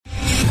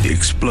The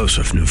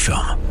explosive new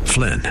film,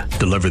 Flynn,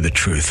 deliver the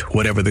truth,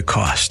 whatever the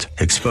cost,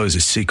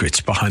 exposes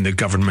secrets behind the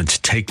government's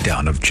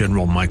takedown of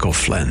General Michael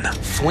Flynn.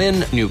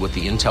 Flynn knew what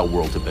the intel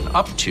world had been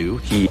up to.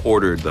 He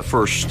ordered the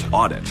first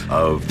audit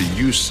of the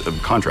use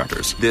of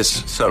contractors.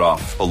 This set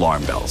off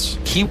alarm bells.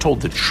 He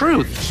told the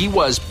truth. He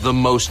was the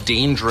most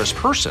dangerous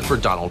person for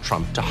Donald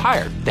Trump to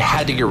hire. They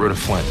had to get rid of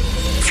Flynn.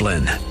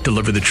 Flynn,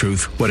 deliver the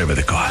truth, whatever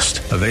the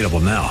cost. Available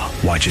now.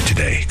 Watch it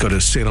today. Go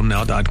to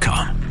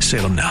salemnow.com.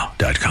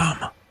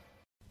 salemnow.com.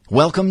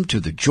 Welcome to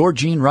the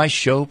Georgene Rice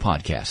Show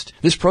podcast.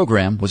 This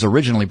program was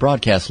originally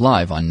broadcast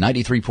live on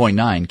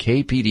 93.9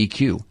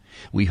 KPDQ.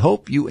 We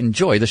hope you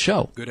enjoy the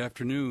show. Good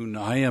afternoon.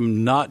 I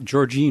am not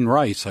Georgene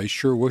Rice. I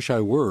sure wish I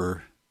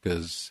were,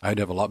 because I'd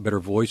have a lot better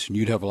voice and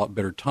you'd have a lot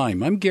better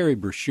time. I'm Gary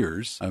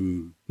Brashears.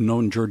 I'm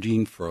known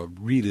Georgene for a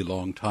really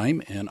long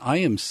time, and I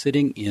am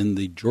sitting in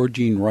the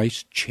Georgene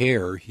Rice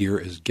chair here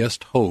as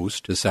guest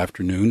host this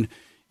afternoon.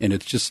 And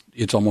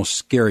it's almost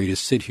scary to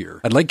sit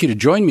here. I'd like you to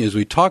join me as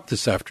we talk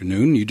this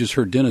afternoon. You just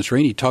heard Dennis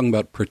Rainey talking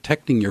about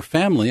protecting your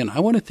family, and I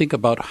want to think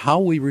about how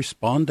we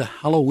respond to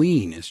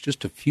Halloween. It's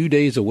just a few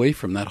days away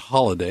from that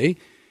holiday,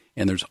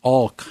 and there's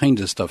all kinds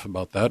of stuff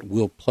about that.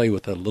 We'll play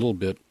with that a little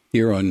bit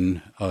here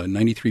on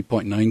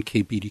 93.9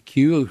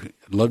 KPDQ.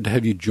 I'd love to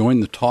have you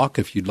join the talk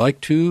if you'd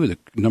like to. The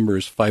number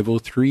is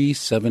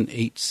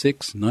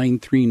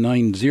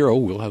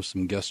 503-786-9390. We'll have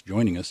some guests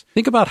joining us.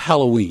 Think about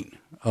Halloween.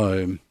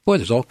 Boy,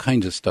 there's all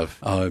kinds of stuff.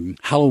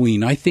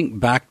 Halloween, I think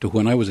back to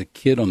when I was a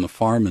kid on the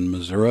farm in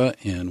Missouri,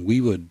 and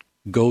we would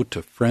go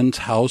to friends'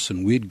 house,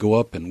 and we'd go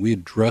up, and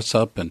we'd dress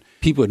up, and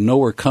people would know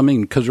we're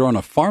coming. Because we're on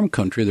a farm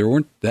country, there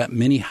weren't that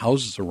many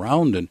houses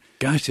around, and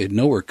gosh, they'd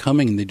know we're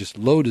coming, and they just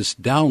load us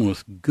down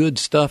with good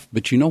stuff.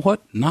 But you know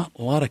what? Not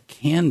a lot of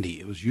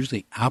candy. It was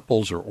usually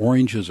apples or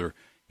oranges or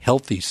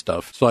healthy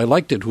stuff. So I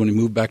liked it when we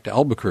moved back to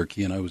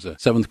Albuquerque, and I was a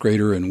seventh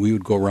grader, and we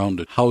would go around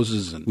to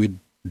houses, and we'd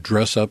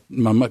dress up.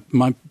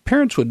 My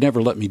parents would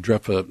never let me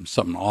dress up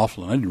something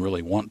awful, and I didn't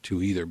really want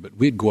to either, but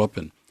we'd go up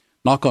and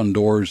knock on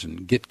doors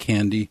and get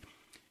candy.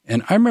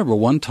 And I remember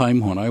one time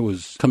when I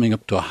was coming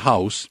up to a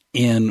house,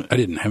 and I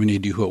didn't have any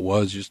idea who it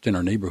was, just in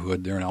our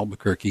neighborhood there in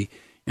Albuquerque,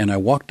 and I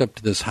walked up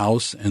to this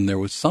house, and there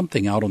was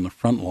something out on the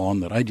front lawn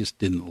that I just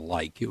didn't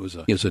like. It was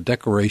a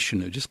decoration.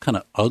 It was just kind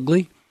of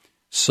ugly.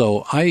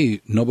 So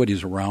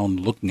nobody's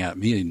around looking at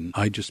me, and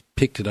I just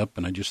picked it up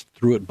and I just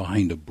threw it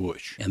behind a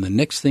bush. And the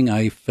next thing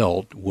I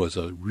felt was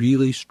a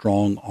really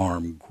strong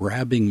arm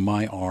grabbing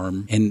my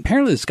arm. And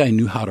apparently this guy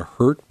knew how to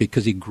hurt,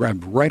 because he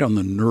grabbed right on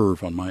the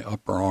nerve on my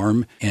upper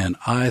arm, and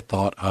I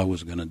thought I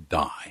was going to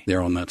die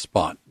there on that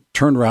spot.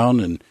 Turned around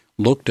and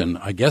looked, and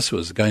I guess it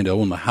was the guy that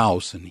owned the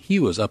house, and he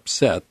was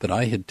upset that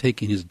I had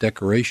taken his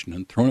decoration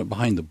and thrown it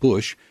behind the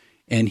bush.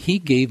 And he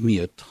gave me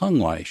a tongue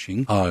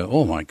lashing.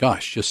 Oh my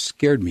gosh, just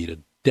scared me to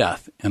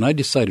death. And I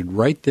decided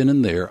right then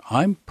and there,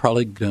 I'm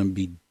probably going to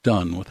be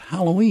done with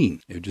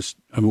Halloween.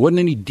 Wasn't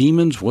any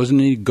demons, wasn't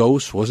any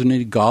ghosts, wasn't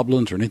any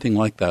goblins or anything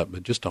like that,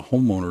 but just a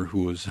homeowner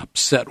who was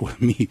upset with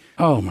me.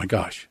 Oh my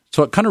gosh.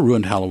 So it kind of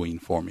ruined Halloween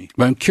for me.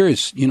 But I'm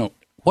curious,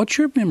 what's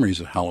your memories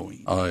of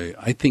Halloween?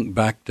 I think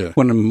back to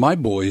when my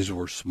boys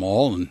were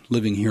small and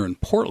living here in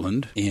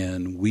Portland,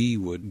 and we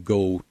would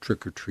go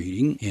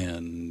trick-or-treating,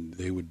 and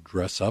they would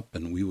dress up,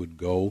 and we would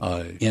go.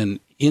 And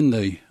in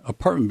the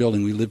apartment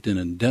building we lived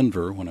in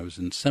Denver when I was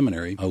in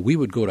seminary, we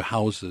would go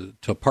to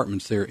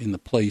apartments there in the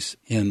place,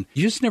 and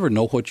you just never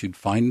know what you'd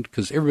find,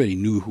 because everybody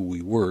knew who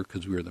we were,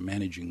 because we were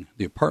managing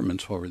the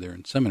apartments while we were there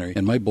in seminary.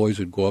 And my boys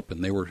would go up,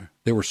 and they were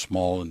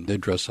small, and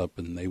they'd dress up,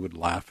 and they would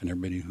laugh, and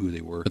everybody knew who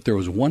they were. But there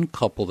was one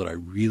couple that I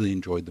really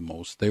enjoyed the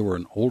most. They were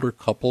an older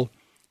couple,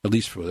 at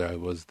least for where I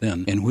was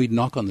then, and we'd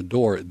knock on the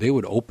door. They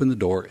would open the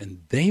door,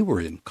 and they were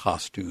in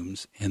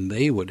costumes, and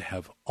they would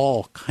have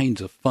all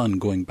kinds of fun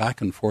going back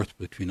and forth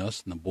between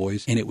us and the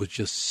boys, and it was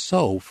just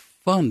so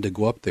fun to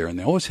go up there. And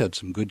they always had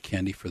some good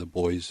candy for the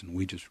boys, and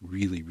we just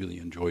really, really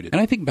enjoyed it. And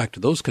I think back to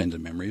those kinds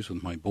of memories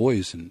with my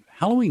boys, and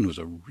Halloween was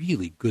a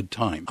really good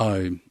time.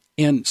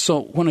 And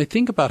so when I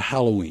think about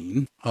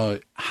Halloween,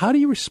 how do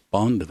you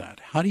respond to that?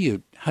 How do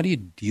you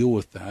deal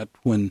with that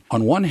when,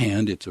 on one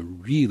hand, it's a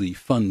really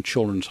fun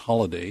children's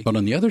holiday, but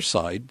on the other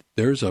side,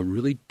 there's a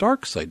really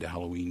dark side to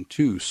Halloween,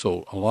 too.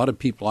 So a lot of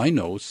people I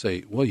know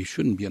say, well, you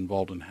shouldn't be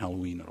involved in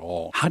Halloween at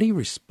all. How do you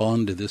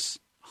respond to this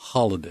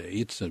holiday?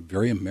 It's a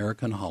very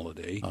American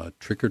holiday.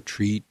 Trick or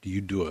treat.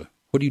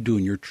 What do you do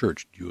in your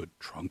church? Do you do a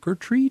trunk or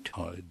treat?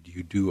 Do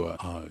you do a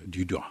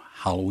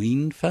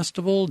Halloween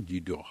festival? Do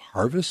you do a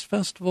harvest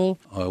festival?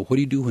 What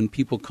do you do when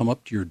people come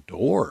up to your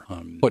door?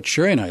 What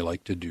Sherry and I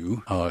like to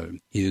do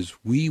is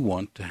we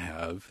want to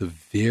have the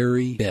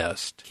very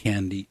best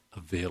candy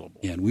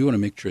available. And we want to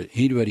make sure that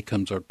anybody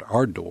comes up to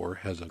our door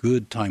has a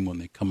good time when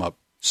they come up.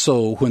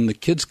 So when the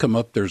kids come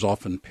up, there's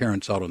often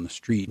parents out on the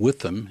street with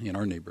them in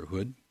our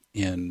neighborhood.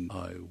 And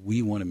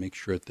we want to make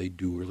sure that they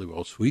do really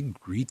well. So we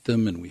greet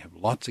them, and we have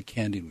lots of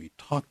candy, and we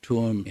talk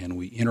to them, and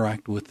we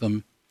interact with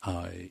them.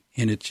 And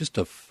it's just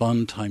a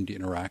fun time to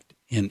interact.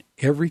 And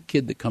every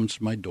kid that comes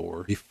to my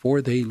door,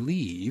 before they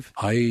leave,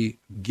 I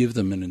give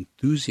them an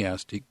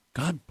enthusiastic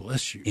God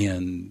bless you.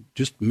 And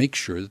just make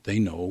sure that they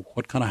know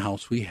what kind of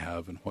house we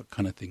have and what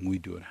kind of thing we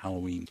do at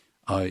Halloween.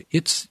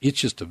 It's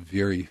just a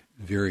very,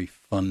 very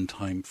fun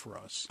time for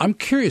us. I'm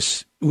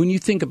curious, when you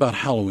think about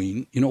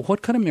Halloween,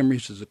 what kind of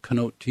memories does it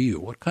connote to you?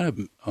 What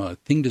kind of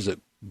thing does it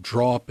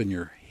draw up in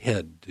your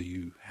head? Do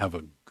you have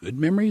good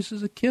memories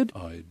as a kid?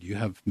 Do you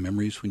have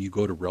memories when you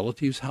go to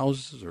relatives'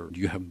 houses, or do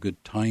you have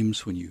good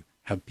times when you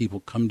have people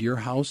come to your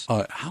house?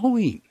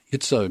 Halloween,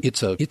 it's a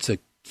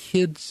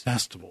kids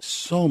festival.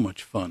 So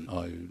much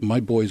fun. My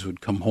boys would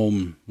come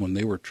home when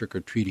they were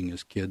trick-or-treating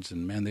as kids,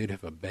 and man, they'd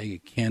have a bag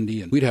of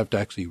candy, and we'd have to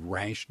actually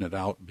ration it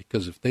out,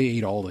 because if they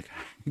ate all the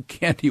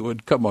candy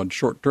would come on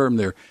short term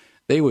there,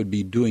 they would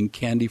be doing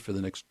candy for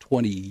the next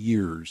 20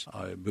 years.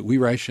 But we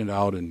rationed it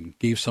out and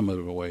gave some of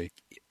it away.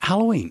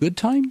 Halloween, good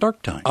time,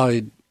 dark time.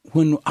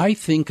 When I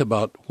think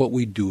about what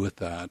we do with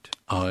that,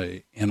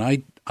 I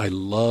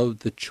love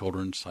the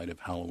children's side of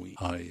Halloween.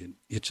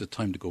 It's a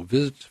time to go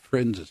visit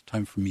friends. It's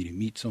time for me to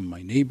meet some of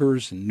my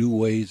neighbors in new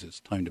ways. It's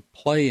time to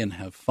play and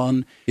have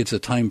fun. It's a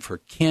time for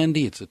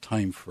candy. It's a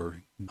time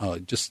for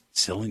just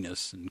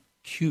silliness and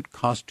cute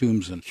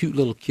costumes and cute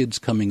little kids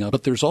coming up.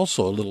 But there's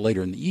also a little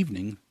later in the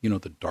evening,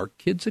 the dark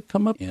kids that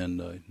come up,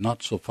 and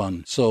not so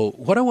fun. So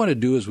what I want to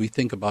do as we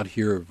think about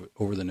here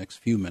over the next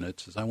few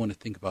minutes is I want to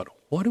think about,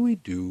 what do we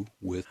do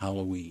with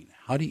Halloween?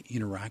 How do you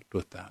interact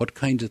with that? What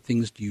kinds of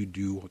things do you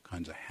do? What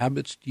kinds of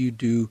habits do you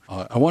do?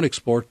 I want to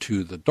explore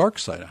to the dark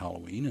side of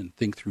Halloween and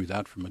think through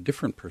that from a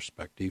different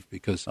perspective,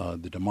 because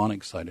the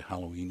demonic side of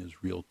Halloween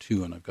is real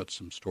too, and I've got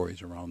some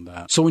stories around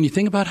that. So when you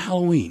think about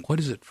Halloween, what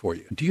is it for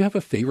you? Do you have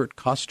a favorite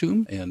costume?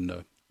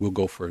 And we'll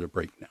go for a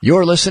break now.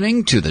 You're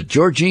listening to the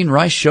Georgene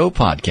Rice Show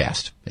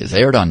podcast. It's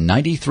aired on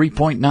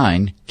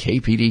 93.9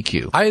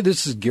 KPDQ. Hi,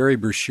 this is Gary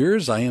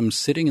Brashears. I am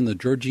sitting in the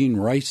Georgene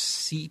Rice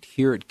seat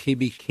here at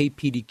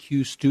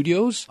KPDQ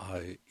Studios.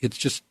 It's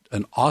just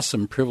an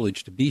awesome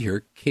privilege to be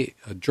here.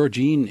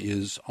 Georgene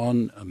is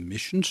on a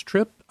missions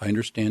trip. I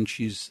understand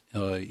she's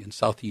in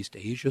Southeast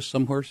Asia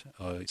somewhere,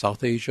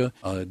 South Asia,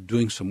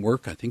 doing some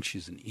work. I think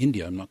she's in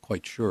India. I'm not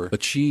quite sure.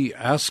 But she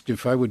asked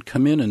if I would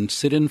come in and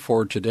sit in for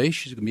her today.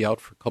 She's going to be out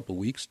for a couple of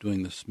weeks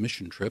doing this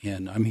mission trip.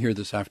 And I'm here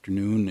this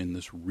afternoon in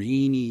this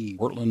rainy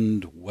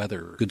Portland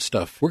weather. Good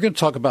stuff. We're going to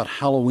talk about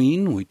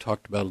Halloween. We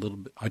talked about a little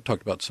bit. I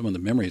talked about some of the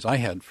memories I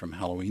had from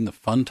Halloween, the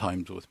fun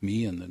times with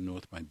me and then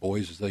with my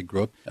boys as they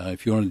grew up.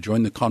 If you want to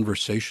join the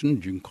conversation,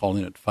 you can call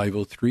in at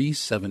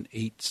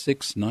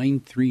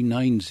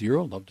 503-786-9390.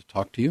 Love to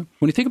talk to you.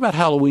 When you think about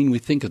Halloween, we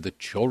think of the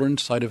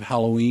children's side of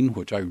Halloween,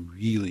 which I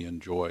really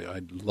enjoy.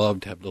 I'd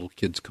love to have little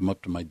kids come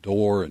up to my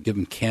door and give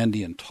them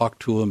candy and talk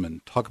to them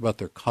and talk about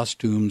their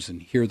costumes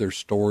and hear their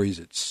stories.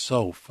 It's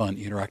so fun.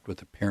 Interact with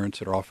the parents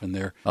that are often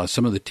there.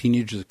 Some of the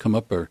teenagers that come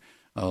up are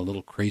a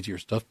little crazier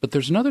stuff. But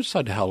there's another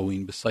side to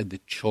Halloween beside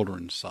the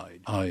children's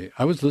side. I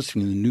was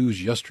listening to the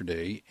news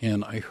yesterday,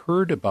 and I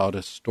heard about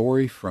a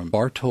story from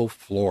Bartow,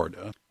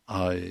 Florida.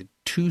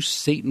 Two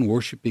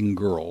Satan-worshiping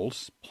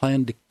girls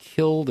planned to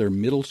kill their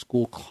middle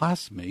school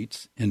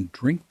classmates and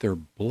drink their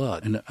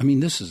blood. And I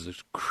mean, this is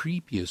as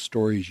creepy a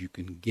story as you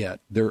can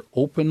get. They're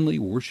openly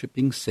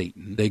worshiping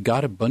Satan. They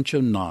got a bunch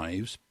of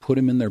knives, put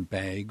them in their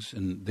bags,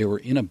 and they were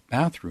in a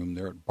bathroom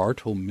there at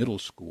Bartow Middle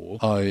School.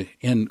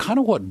 And kind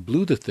of what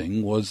blew the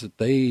thing was that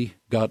they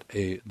got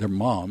their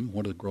mom,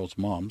 one of the girls'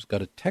 moms,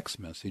 got a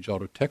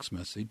auto text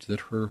message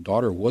that her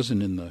daughter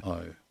wasn't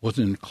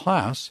in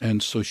class,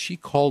 and so she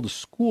called the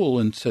school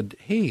and said,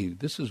 "Hey,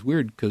 this is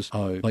weird because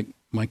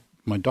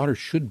my daughter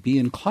should be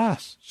in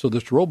class." So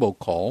this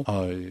robocall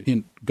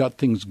got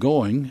things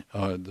going.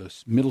 The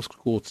middle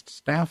school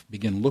staff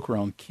began to look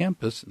around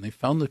campus, and they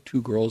found the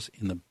two girls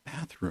in the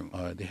bathroom.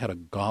 They had a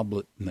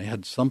goblet, and they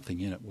had something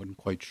in it. Wasn't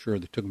quite sure.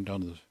 They took them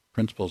down to the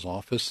principal's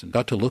office and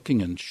got to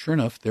looking, and sure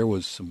enough, there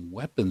was some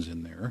weapons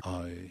in there.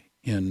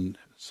 And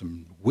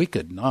some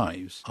wicked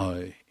knives,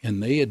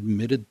 and they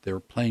admitted they were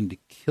planning to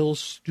kill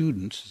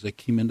students as they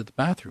came into the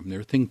bathroom. They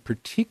were thinking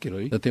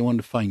particularly that they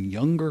wanted to find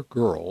younger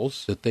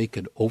girls that they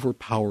could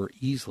overpower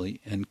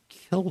easily and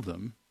kill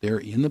them there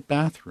in the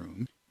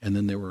bathroom. And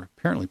then they were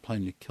apparently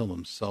planning to kill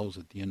themselves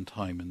at the end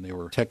time, and they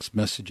were text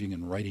messaging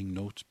and writing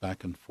notes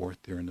back and forth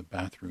there in the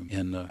bathroom.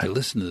 And I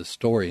listened to the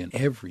story, and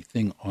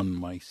everything on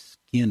my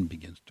skin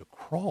begins to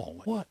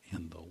crawl. What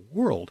in the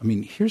world? I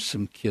mean, here's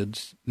some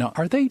kids. Now,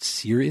 are they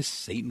serious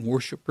Satan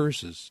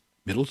worshipers as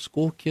middle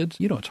school kids?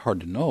 It's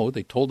hard to know.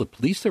 They told the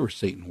police they were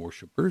Satan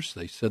worshipers.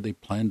 They said they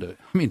planned to,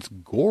 it's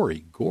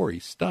gory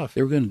stuff.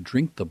 They were going to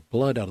drink the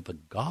blood out of the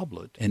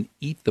goblet and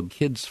eat the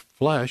kids'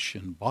 flesh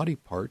and body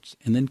parts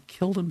and then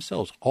kill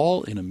themselves,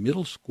 all in a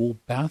middle school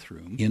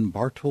bathroom in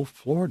Bartow,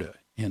 Florida.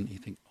 And you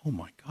think, oh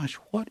my gosh,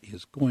 what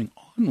is going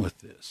on with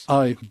this?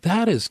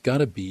 That has got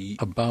to be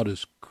about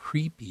as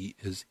creepy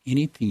as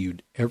anything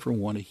you'd ever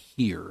want to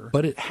hear.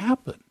 But it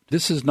happened.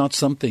 This is not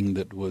something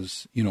that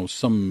was,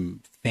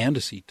 some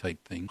fantasy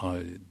type thing.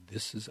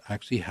 This is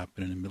actually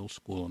happening in middle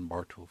school in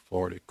Bartow,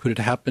 Florida. Could it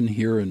happen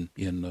here in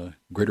the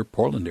greater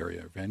Portland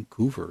area,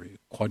 Vancouver,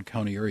 Quad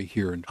County area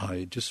here? And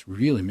it just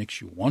really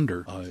makes you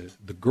wonder.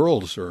 The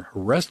girls are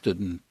arrested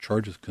and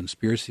charged with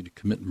conspiracy to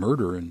commit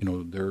murder,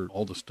 and, they're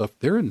all the stuff.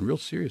 They're in real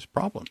serious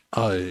problem.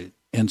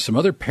 And some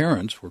other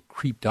parents were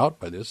creeped out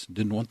by this and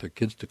didn't want their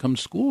kids to come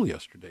to school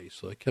yesterday,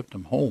 so they kept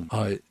them home.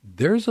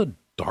 There's a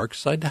dark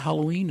side to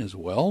Halloween as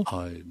well.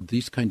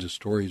 These kinds of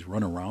stories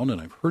run around, and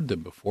I've heard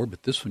them before,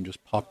 but this one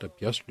just popped up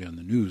yesterday on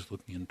the news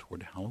looking in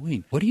toward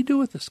Halloween. What do you do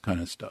with this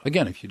kind of stuff?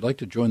 Again, if you'd like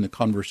to join the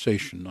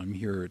conversation, I'm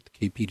here at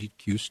the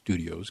KPDQ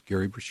studios.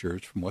 Gary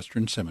Brashears from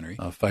Western Seminary,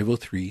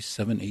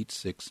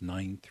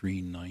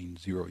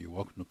 503-786-9390. You're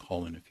welcome to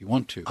call in if you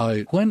want to.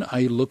 When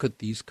I look at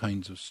these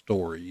kinds of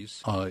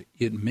stories,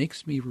 it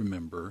makes me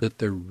remember that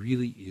there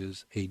really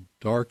is a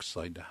dark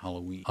side to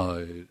Halloween.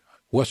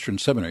 Western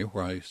Seminary,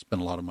 where I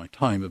spend a lot of my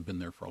time, I've been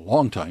there for a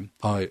long time.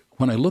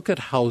 When I look at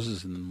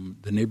houses in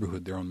the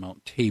neighborhood there on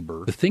Mount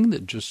Tabor, the thing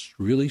that just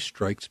really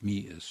strikes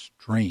me as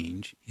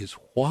strange is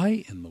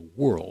why in the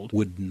world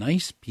would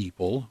nice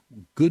people,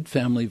 good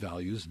family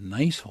values,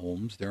 nice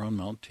homes there on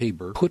Mount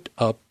Tabor, put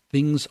up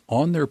things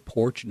on their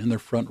porch and in their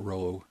front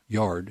row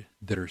yard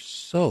that are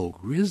so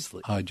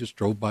grisly. I just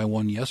drove by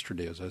one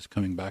yesterday as I was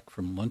coming back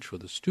from lunch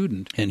with a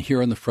student, and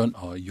here in the front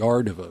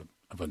yard of a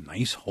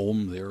nice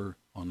home there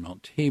on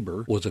Mount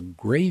Tabor was a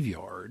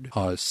graveyard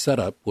set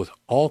up with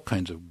all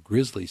kinds of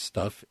grisly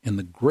stuff, and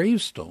the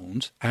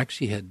gravestones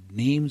actually had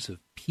names of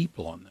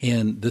people on them.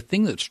 And the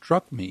thing that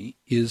struck me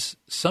is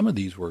some of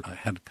these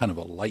had kind of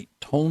a light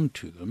tone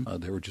to them.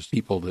 They were just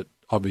people that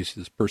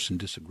obviously this person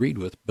disagreed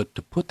with, but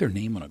to put their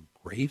name on a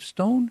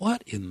gravestone?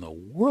 What in the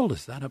world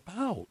is that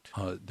about?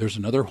 There's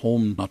another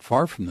home not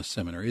far from the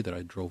seminary that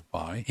I drove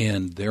by,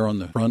 and there on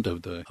the front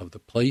of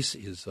the place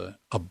is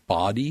a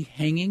body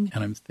hanging,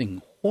 and I'm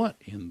thinking, what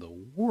in the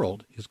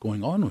world is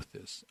going on with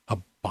this? A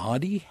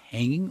body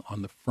hanging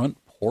on the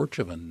front porch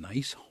of a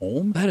nice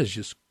home? That is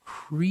just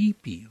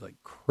creepy, like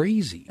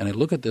crazy. And I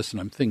look at this and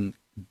I'm thinking,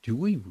 do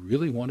we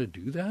really want to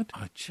do that?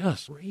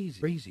 Just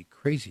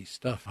crazy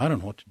stuff. I don't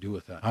know what to do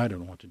with that.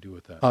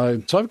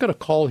 So I've got a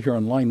call here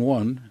on line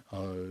one.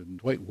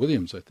 Dwight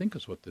Williams, I think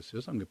is what this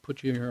is. I'm going to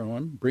put you here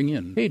on. Bring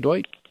in. Hey,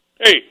 Dwight.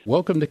 Hey.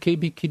 Welcome to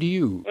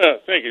KBKDU.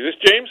 Thank you. Is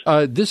this James?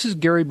 This is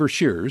Gary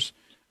Brashears.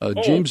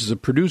 James is a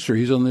producer.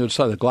 He's on the other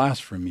side of the glass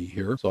from me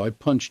here. So I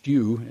punched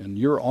you, and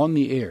you're on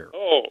the air.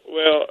 Oh,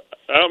 well,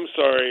 I'm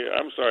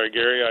sorry,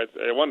 Gary. I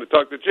wanted to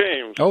talk to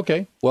James.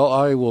 Okay. Well,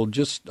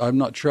 I'm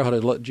not sure how to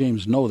let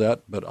James know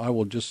that, but I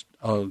will just,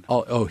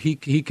 he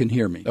can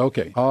hear me.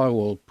 Okay. I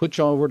will put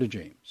you over to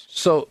James.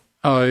 So,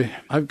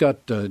 I've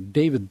got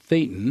David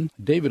Thayton.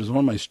 David is one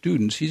of my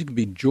students. He's going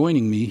to be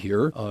joining me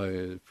here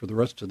for the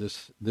rest of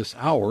this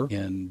hour.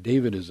 And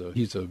David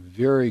he's a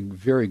very,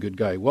 very good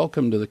guy.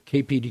 Welcome to the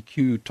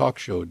KPDQ talk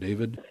show,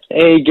 David.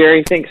 Hey,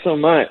 Gary. Thanks so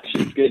much.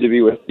 It's good to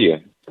be with you.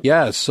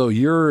 Yeah, so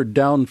you're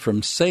down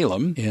from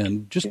Salem,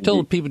 and just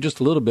tell people just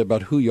a little bit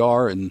about who you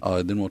are, and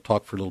then we'll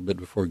talk for a little bit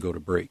before we go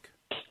to break.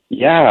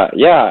 Yeah.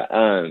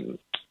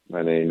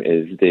 My name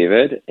is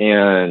David,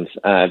 and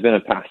I've been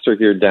a pastor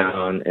here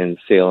down in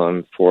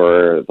Salem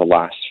for the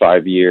last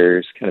 5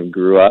 years, kind of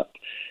grew up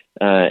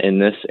in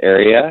this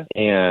area,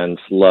 and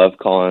love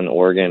calling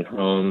Oregon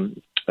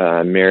home.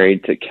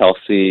 Married to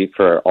Kelsey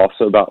for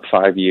also about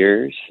 5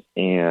 years,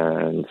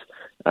 and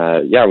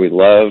we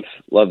love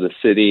the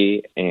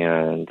city,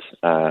 and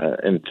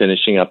am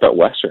finishing up at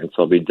Western,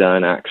 so I'll be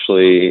done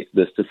actually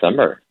this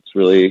December. It's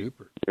really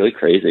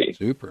crazy.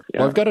 Super. Yeah.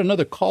 Well, I've got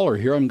another caller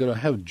here I'm going to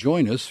have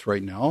join us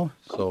right now.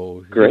 So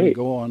here Great. We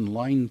go on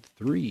line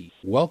 3.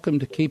 Welcome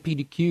to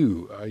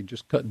KPDQ. I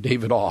just cut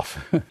David off.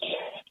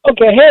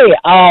 Okay, hey,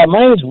 my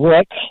name is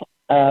Rick,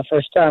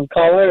 first-time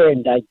caller,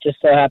 and I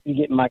just so happened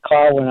to get in my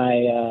car when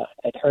I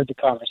had heard the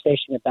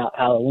conversation about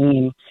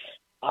Halloween.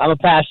 I'm a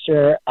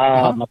pastor.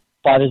 My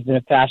father's been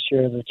a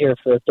pastor. Lived here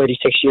for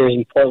 36 years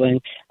in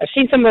Portland. I've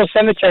seen some of those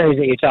cemeteries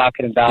that you're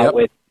talking about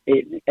with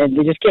it, and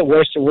they just get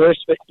worse and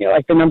worse. But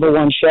like the number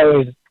one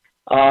show is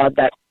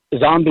that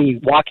zombie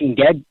Walking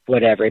Dead,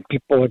 whatever.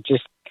 People are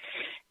just,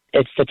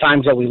 it's the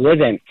times that we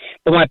live in.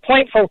 But my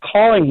point for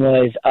calling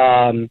was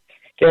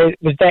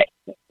that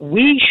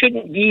we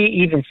shouldn't be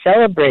even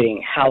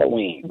celebrating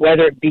Halloween,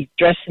 whether it be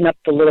dressing up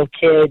the little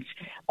kids.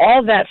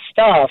 All that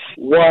stuff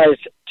was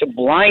to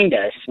blind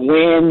us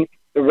when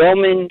the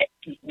Roman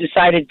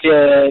decided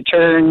to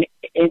turn,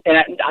 and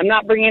I'm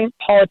not bringing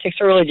politics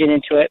or religion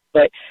into it,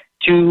 but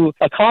to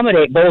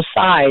accommodate both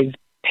sides,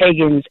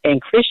 pagans and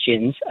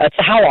Christians. That's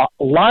how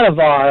a lot of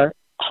our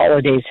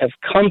holidays have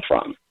come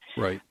from.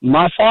 Right.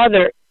 My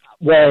father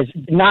was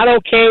not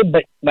okay,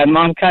 but my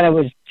mom kind of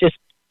was just,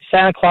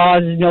 Santa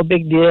Claus is no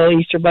big deal,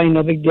 Easter Bunny,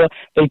 no big deal.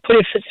 But he put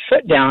his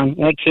foot down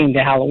when it came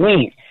to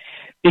Halloween,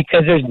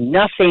 because there's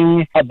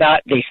nothing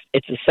about this.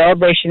 It's a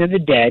celebration of the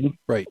dead.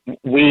 Right.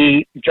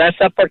 We dress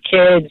up our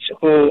kids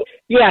who,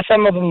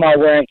 some of them are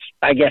wearing,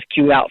 I guess,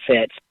 cute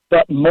outfits,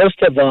 but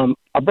most of them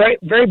are very,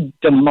 very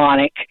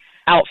demonic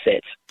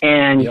outfits.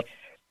 And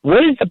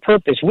what is the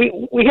purpose?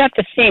 We have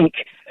to think.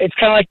 It's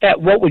kind of like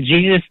that. What would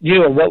Jesus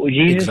do, or what would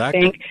Jesus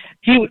think?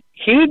 He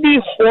would be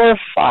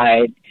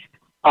horrified.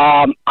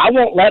 I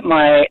won't let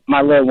my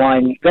little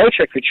one go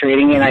trick or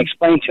treating, and I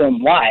explain to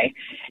him why.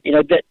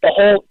 The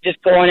whole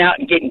just going out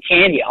and getting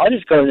candy. I'll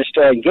just go to the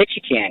store and get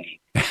you candy.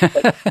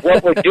 But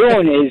what we're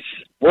doing is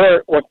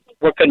we're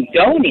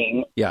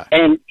condoning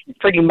and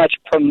pretty much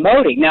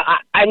promoting. Now,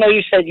 I know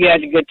you said you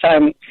had a good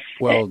time.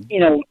 Well,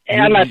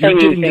 and I'm not saying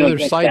you're getting the other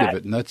against side that. of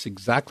it, and that's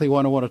exactly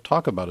what I want to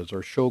talk about as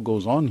our show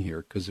goes on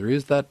here, because there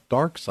is that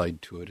dark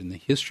side to it, and the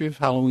history of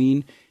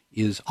Halloween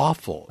is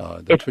awful.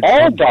 It's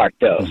all dark,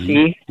 though,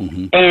 see?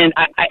 And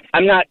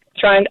I'm not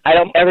trying, I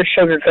don't ever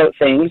sugarcoat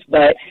things,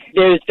 but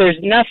there's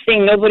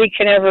nothing, nobody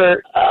can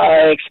ever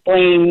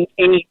explain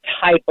any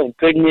type of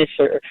goodness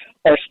or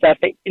stuff.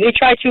 They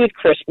try to with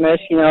Christmas,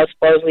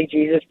 supposedly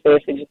Jesus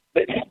this,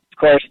 but of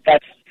course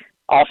that's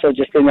also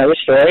just another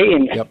story,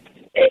 and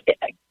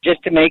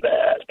just to make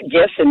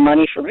gifts and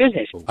money for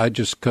business. I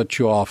just cut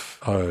you off.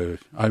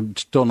 I'm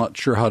still not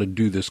sure how to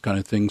do this kind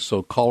of thing.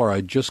 So, caller,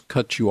 I just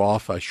cut you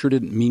off. I sure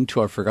didn't mean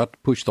to. I forgot to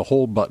push the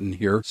hold button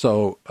here.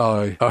 So,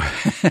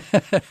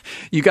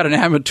 you got an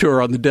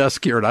amateur on the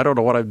desk here, and I don't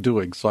know what I'm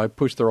doing. So I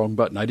pushed the wrong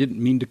button. I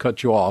didn't mean to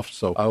cut you off.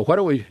 So why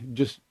don't we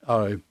just,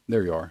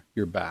 there you are.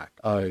 You're back.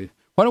 Why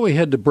don't we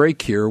head to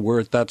break here? We're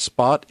at that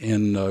spot,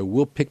 and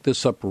we'll pick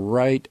this up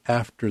right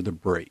after the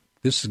break.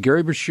 This is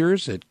Gary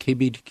Breshears at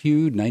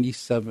KBDQ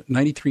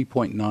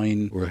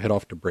 93.9. We'll head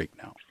off to break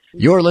now.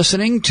 You're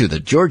listening to the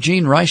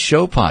Georgene Rice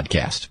Show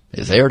podcast.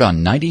 It's aired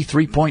on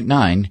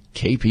 93.9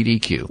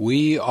 KPDQ.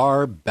 We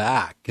are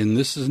back, and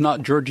this is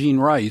not Georgene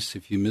Rice.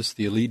 If you missed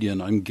the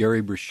Aleadian, I'm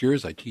Gary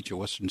Breshears. I teach at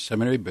Western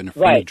Seminary. Been a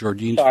friend of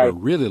Georgene's for a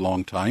really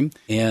long time.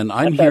 And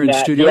I'm here in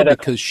studio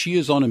because she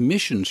is on a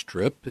missions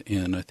trip,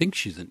 and I think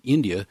she's in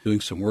India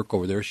doing some work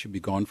over there. She'll be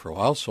gone for a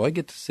while. So I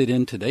get to sit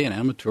in today, an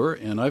amateur,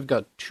 and I've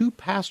got two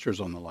pastors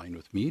on the line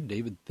with me.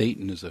 David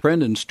Thayton is a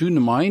friend and student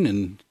of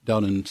mine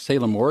down in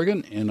Salem,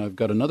 Oregon, and I've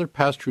got another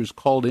pastor who's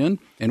called in,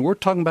 and we're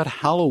talking about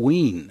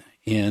Halloween.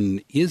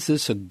 And is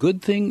this a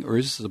good thing or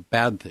is this a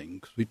bad thing?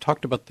 Because we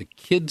talked about the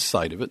kids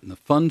side of it and the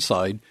fun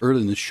side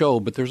early in the show,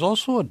 but there's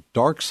also a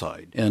dark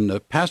side. And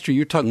Pastor,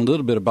 you're talking a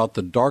little bit about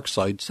the dark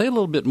side. Say a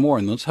little bit more,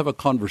 and let's have a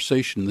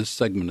conversation in this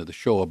segment of the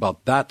show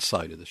about that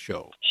side of the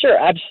show. Sure,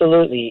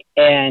 absolutely.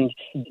 And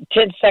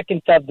 10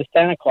 seconds of the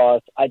Santa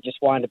Claus, I just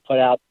wanted to put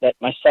out that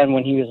my son,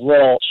 when he was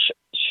little,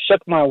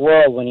 shook my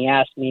world when he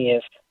asked me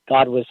if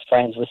God was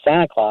friends with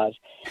Santa Claus,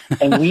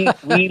 and we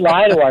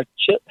lie to our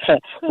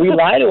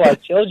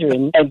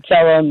children and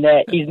tell them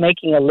that he's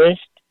making a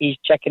list, he's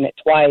checking it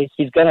twice,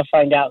 he's going to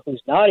find out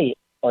who's naughty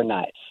or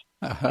nice,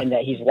 and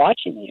that he's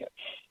watching you.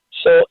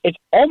 So it's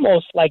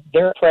almost like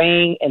they're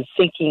praying and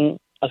thinking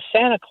of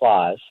Santa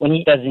Claus when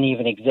he doesn't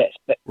even exist.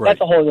 But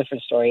that's a whole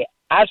different story.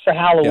 As for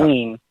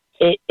Halloween,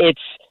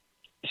 it's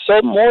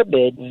so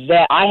morbid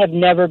that I have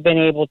never been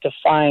able to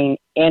find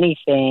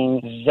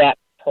anything that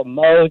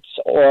promotes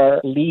or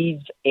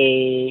leads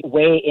a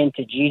way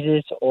into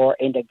Jesus or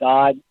into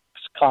God's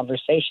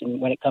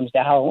conversation when it comes to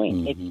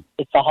Halloween.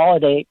 It's a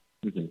holiday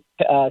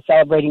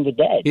celebrating the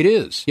dead. It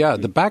is. Yeah,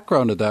 the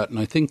background of that, and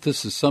I think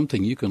this is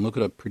something you can look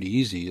it up pretty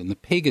easy. In the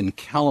pagan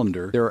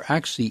calendar, there are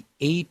actually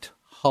eight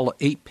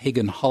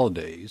pagan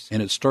holidays,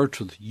 and it starts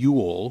with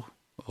Yule,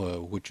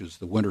 which is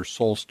the winter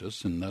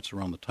solstice, and that's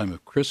around the time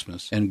of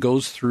Christmas, and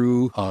goes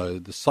through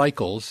the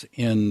cycles.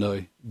 And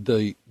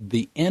the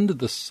end of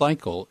the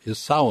cycle is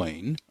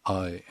Samhain,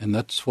 and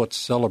that's what's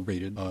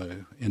celebrated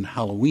in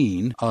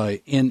Halloween.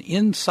 And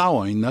in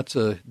Samhain, that's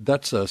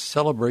a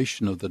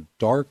celebration of the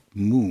dark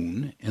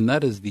moon, and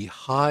that is the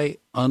high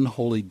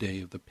unholy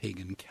day of the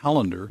pagan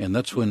calendar, and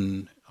that's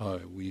when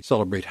we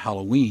celebrate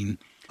Halloween.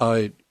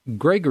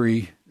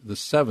 Gregory the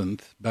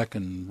 7th, back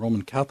in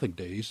Roman Catholic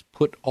days,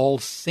 put All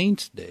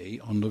Saints' Day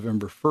on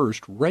November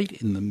 1st, right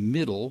in the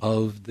middle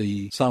of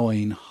the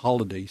Samhain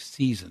holiday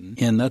season,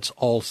 and that's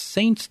All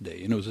Saints'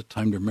 Day, and it was a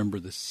time to remember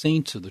the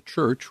saints of the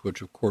church,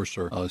 which of course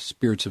are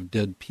spirits of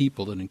dead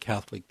people that in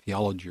Catholic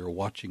theology are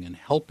watching and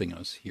helping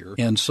us here.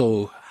 And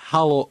so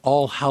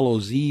All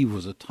Hallows Eve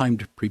was a time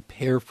to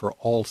prepare for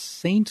All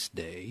Saints'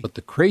 Day, but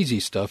the crazy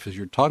stuff, as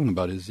you're talking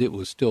about, is it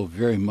was still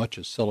very much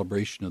a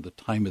celebration of the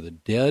time of the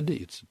dead.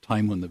 It's a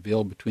time when the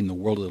veil between the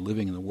world of the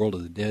living and the world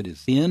of the dead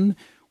is thin,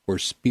 where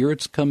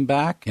spirits come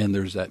back, and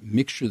there's that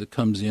mixture that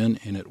comes in.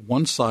 And at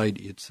one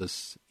side, it's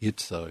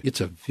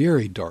a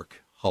very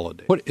dark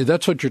holiday.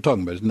 That's what you're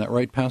talking about, isn't that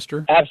right,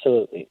 Pastor?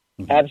 Absolutely,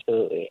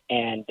 absolutely.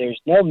 And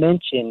there's no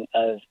mention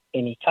of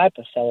any type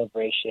of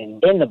celebration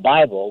in the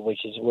Bible,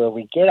 which is where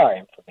we get our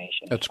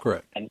information. That's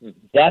correct. And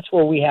that's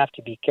where we have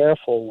to be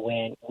careful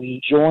when we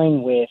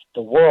join with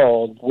the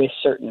world with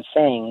certain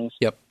things.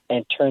 Yep.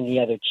 And turn the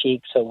other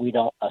cheek so we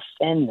don't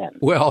offend them.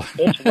 Well,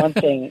 it's one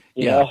thing,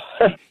 you know.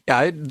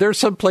 Yeah, there's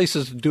some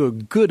places to do a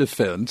good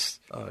offense.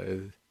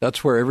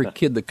 That's where every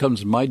kid that comes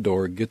to my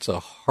door gets a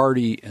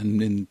hearty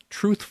and then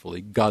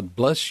truthfully, God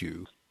bless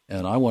you.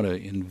 And I want to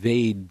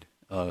invade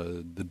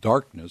the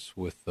darkness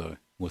with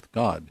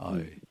God.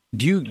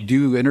 Do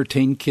you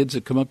entertain kids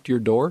that come up to your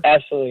door?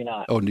 Absolutely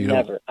not. Oh, you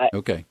never.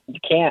 Okay. You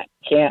can't.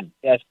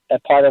 That's a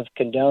part of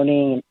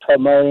condoning and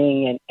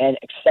promoting and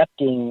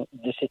accepting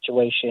the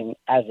situation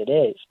as it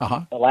is.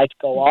 Uh-huh. The lights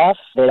go off.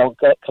 They don't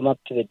come up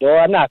to the door.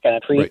 I'm not going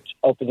to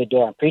open the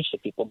door and preach to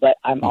people, but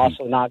I'm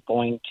also not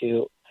going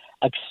to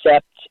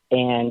accept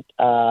and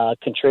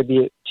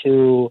contribute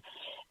to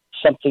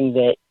something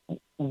that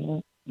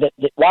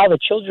while the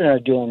children are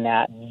doing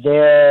that,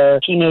 their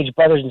teenage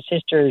brothers and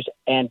sisters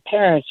and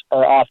parents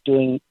are off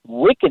doing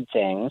wicked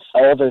things. The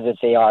older that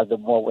they are, the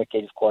more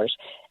wicked, of course.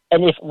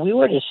 And if we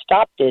were to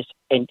stop this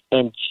and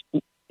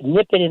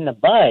nip it in the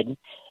bud,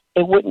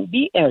 it wouldn't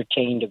be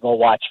entertaining to go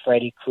watch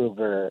Freddy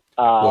Krueger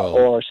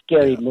or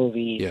scary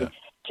movies. Yeah.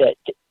 I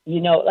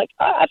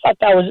thought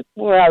that was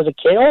when I was a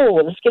kid. Oh,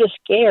 well, let's get a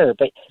scare.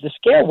 But the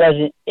scare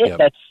wasn't it. Yep.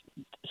 That's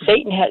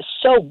Satan has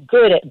so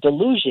good at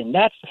delusion.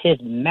 That's his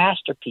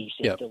masterpiece,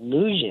 is Yep.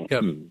 delusion.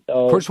 Yep.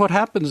 So, Of course, what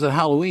happens at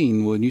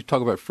Halloween, when you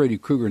talk about Freddy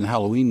Krueger and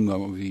Halloween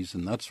movies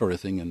and that sort of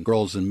thing, and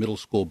girls in middle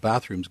school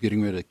bathrooms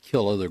getting ready to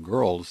kill other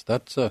girls,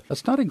 that's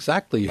not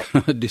exactly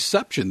a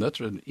deception. That's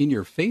an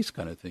in-your-face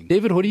kind of thing.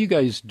 David, what do you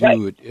guys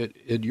do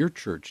at your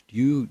church?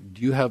 Do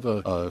you have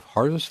a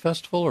harvest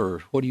festival,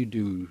 or what do you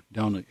do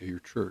down at your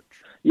church?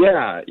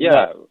 Yeah.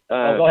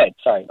 go ahead.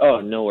 Sorry.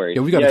 Oh, no worries.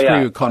 Yeah, we got a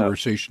pretty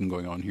conversation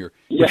going on here.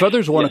 If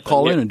others want to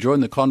call in and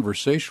join the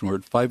conversation, we're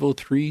at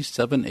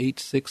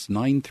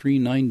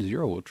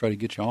 503-786-9390. We'll try to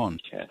get you on.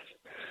 Yes.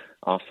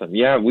 Awesome.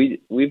 Yeah,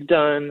 we've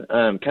done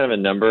kind of a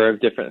number of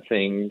different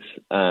things,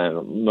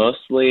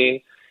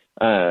 mostly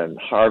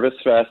Harvest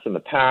Fest in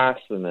the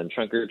past, and then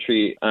Trunk or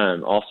Treat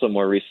also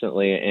more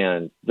recently.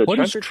 And the What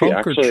is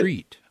Trunk or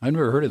Treat? I've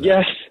never heard of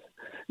that.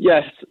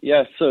 Yes.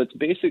 So it's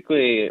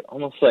basically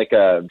almost like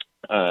an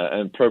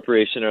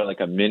appropriation or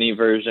like a mini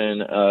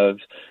version of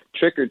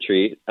Trick or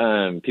Treat.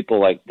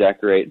 People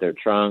decorate their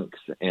trunks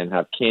and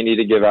have candy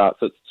to give out.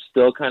 So it's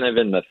still kind of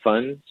in the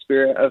fun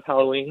spirit of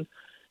Halloween.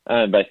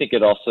 But I think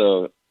it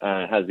also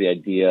has the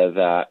idea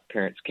that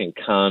parents can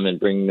come and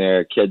bring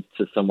their kids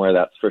to somewhere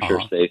that's for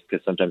sure safe,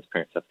 because sometimes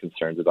parents have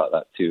concerns about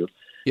that too.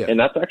 Yeah. And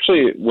that's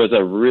actually was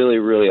a really,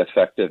 really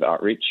effective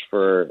outreach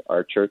for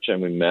our church,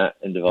 and we met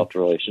and developed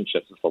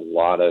relationships with a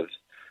lot of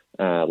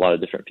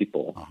different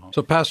people.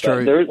 So,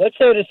 Pastor, what's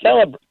there to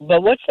celebrate?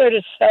 But what's there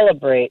to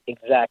celebrate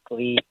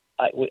exactly?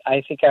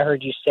 I think I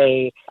heard you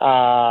say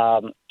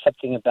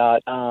something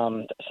about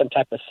some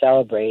type of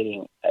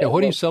celebrating. Yeah,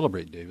 what do you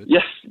celebrate, David?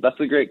 Yes, that's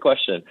a great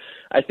question.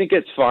 I think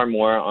it's far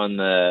more on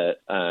the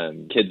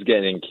kids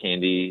getting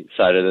candy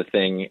side of the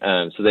thing.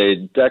 So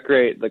they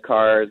decorate the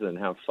cars and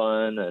have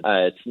fun.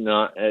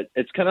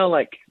 It's kind of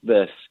like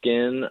the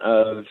skin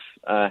of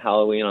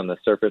Halloween on the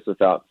surface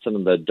without some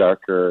of the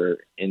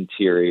darker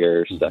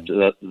interior stuff.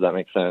 Does that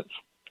make sense?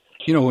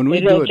 You know, when we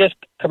do it, just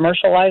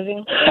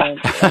commercializing. I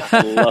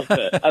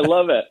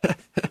love it.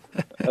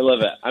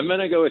 I'm going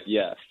to go with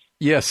yes.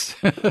 Yes.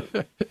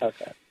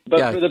 Okay.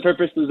 But for the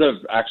purposes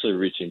of actually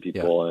reaching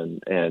people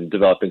and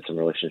developing some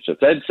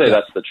relationships, I'd say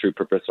that's the true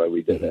purpose why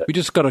we did it. We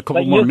just got a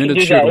couple more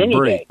minutes here to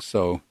break,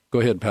 so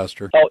go ahead,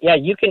 Pastor. Oh yeah,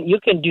 you can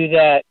do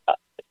that.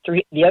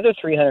 The other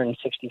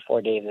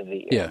 364 days of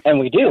the year, and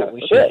we do. Yeah,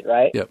 we should,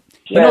 right? Yep.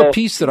 So, a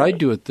piece that I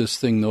do at this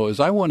thing though is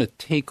I want to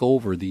take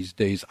over these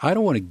days. I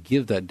don't want to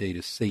give that day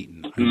to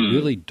Satan. I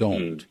really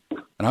don't.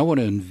 And I want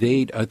to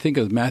invade. I think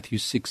of Matthew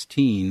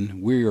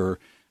 16. We are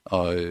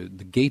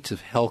the gates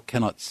of hell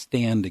cannot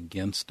stand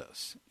against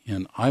us,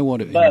 and I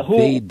want to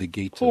invade the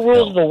gates of hell. Who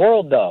rules the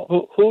world,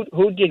 though?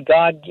 Who did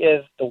God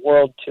give the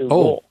world to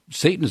rule?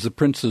 Satan is the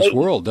prince of this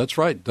world. That's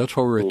right. That's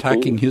why we're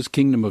attacking his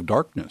kingdom of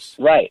darkness.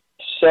 Right.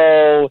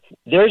 So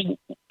there's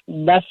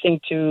nothing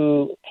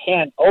to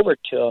hand over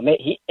to him.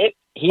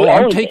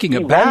 I'm taking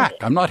it back.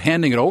 I'm not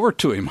handing it over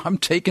to him. I'm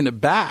taking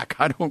it back.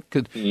 I don't.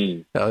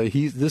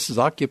 This is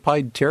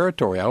occupied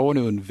territory. I want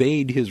to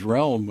invade his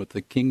realm with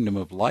the kingdom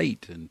of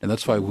light, and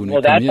that's why when we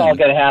come that's all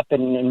going to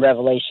happen in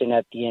Revelation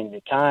at the end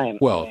of time.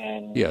 Well,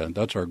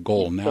 that's our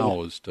goal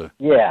now is to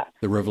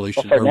the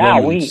Revelation. Well,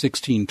 Romans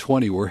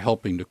 16:20. We're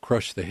helping to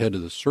crush the head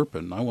of the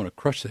serpent. I want to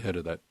crush the head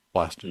of that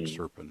blasted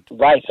serpent.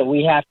 Right. So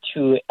we have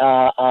to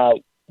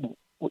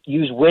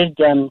use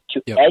wisdom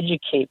to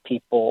educate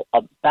people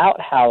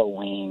about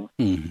Halloween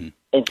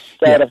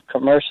instead of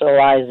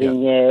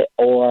commercializing it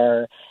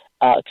or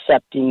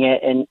accepting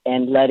it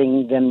and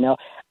letting them know.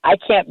 I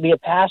can't be a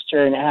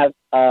pastor and have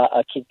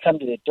a kid come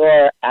to the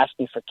door, ask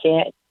me for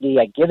candy,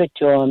 I give it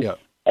to them,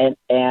 and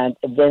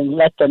then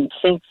let them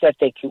think that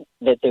they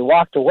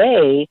walked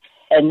away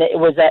and it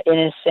was that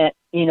innocent,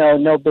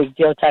 no big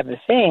deal type of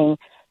thing.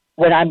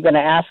 When I'm going to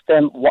ask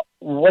them,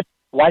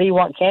 why do you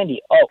want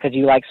candy? Oh, because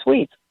you like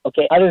sweets.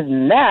 Okay, other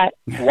than that,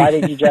 why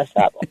did you dress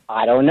up?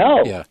 I don't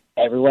know. Yeah.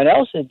 Everyone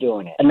else is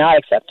doing it, and not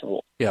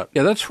acceptable. Yeah,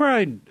 that's where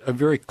I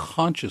very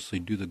consciously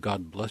do the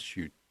God bless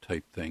you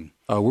type thing.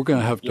 We're going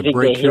to have You to think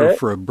break they hear here it?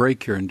 for a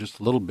break here in just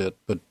a little bit.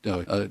 But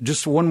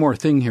just one more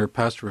thing here,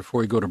 Pastor,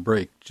 before we go to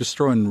break. Just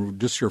throw in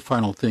just your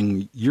final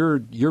thing. Your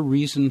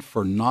reason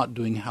for not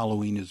doing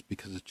Halloween is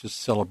because it's just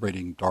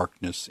celebrating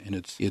darkness, and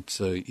it's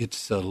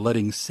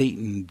letting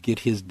Satan get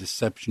his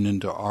deception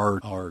into our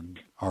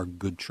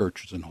good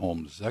churches and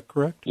homes. Is that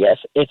correct? Yes,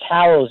 it's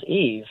Hallows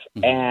Eve,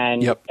 Mhm.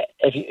 and Yep.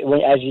 as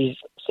you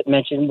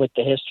mentioned with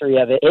the history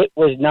of it, it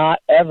was not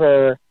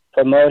ever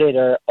promoted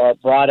or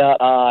brought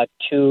up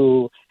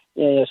to,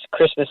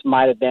 Christmas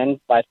might have been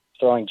by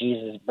throwing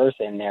Jesus' birth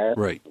in there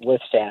Right.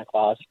 with Santa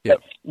Claus,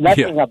 Yep. but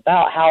nothing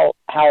about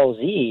Hallows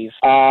Eve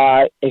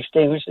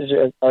extinguishes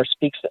or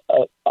speaks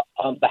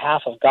on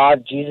behalf of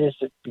God, Jesus,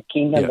 the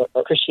kingdom, Yeah.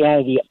 or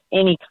Christianity of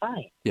any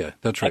kind. Yeah,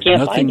 that's right.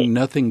 can't find it.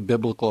 Nothing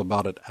biblical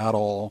about it at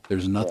all.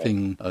 There's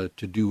nothing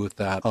to do with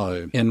that.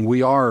 And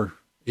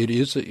it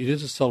is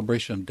a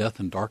celebration of death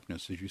and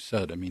darkness, as you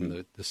said. I mean,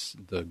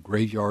 the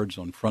graveyards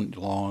on front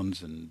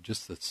lawns and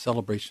just the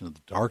celebration of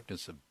the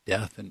darkness of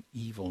death and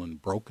evil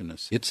and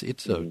brokenness. It's a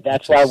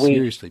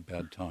seriously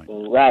bad time.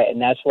 Right,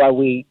 and that's why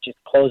we just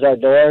close our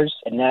doors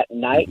and that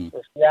night for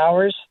a few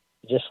hours,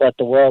 just let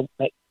the world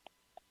make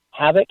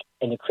havoc,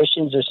 and the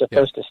Christians are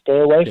supposed to stay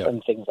away from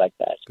things like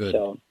that. Good.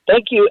 So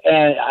thank you,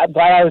 and I'm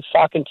glad I was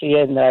talking to you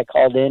and that I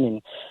called in, and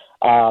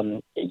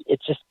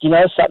it's just,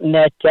 something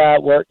that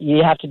where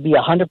you have to be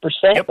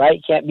 100%, right?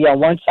 You can't be on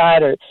one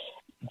side, or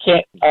you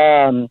can't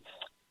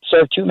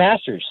serve two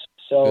masters.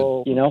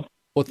 So, Well,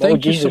 what thank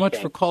would you Jesus so much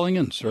think? for calling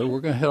in, sir.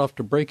 We're going to head off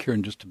to break here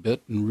in just a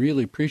bit and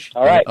really appreciate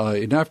All that.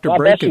 right. And after God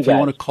break, bless you if you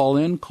want to guys. call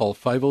in, call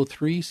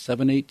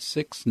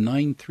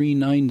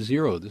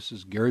 503-786-9390. This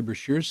is Gary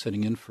Brashear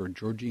sitting in for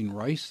Georgine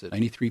Rice at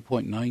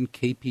 93.9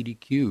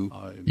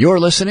 KPDQ. You're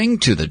listening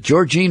to the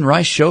Georgine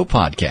Rice Show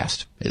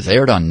podcast. It's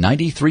aired on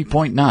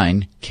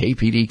 93.9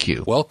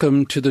 KPDQ.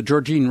 Welcome to the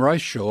Georgine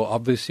Rice Show.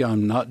 Obviously,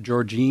 I'm not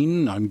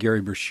Georgine. I'm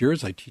Gary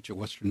Brashears. I teach at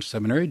Western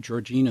Seminary.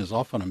 Georgine is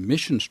off on a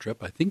mission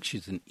trip. I think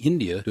she's in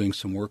India doing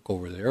some work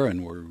over there,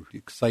 and we're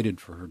excited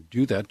for her to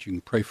do that. You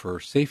can pray for her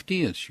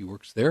safety as she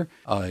works there.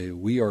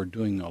 We are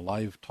doing a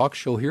live talk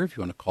show here. If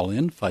you want to call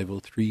in,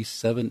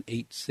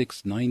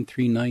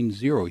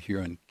 503-786-9390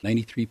 here on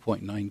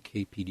 93.9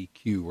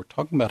 KPDQ. We're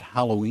talking about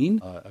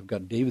Halloween. I've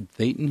got David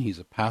Thayton. He's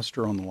a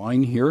pastor on the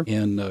line here.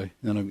 And then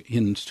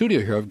in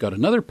studio here, I've got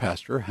another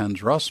pastor,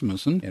 Hans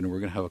Rasmussen, and we're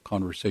going to have a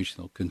conversation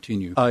that'll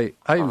continue.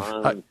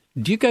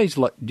 Do you guys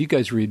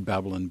read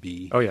Babylon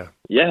Bee? Oh, yeah.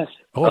 Yes.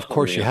 Oh, of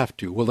course you have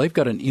to. Well, they've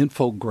got an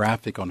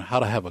infographic on how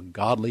to have a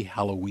godly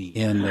Halloween.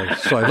 And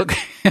so I look,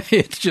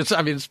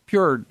 it's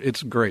pure,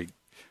 it's great.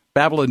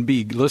 Babylon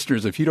Bee,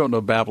 listeners, if you don't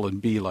know Babylon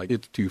Bee,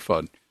 it's too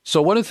fun.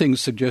 So one of the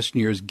things suggestion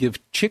here is give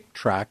chick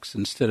tracts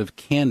instead of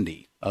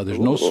candy. There's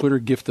no sweeter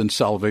gift than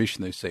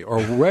salvation, they say. Or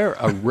wear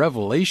a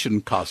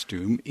Revelation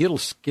costume. It'll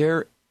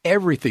scare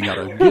everything out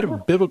of it. Get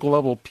a biblical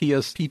level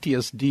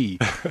PTSD.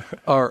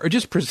 Or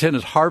just pretend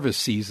it's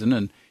harvest season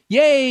and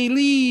yay,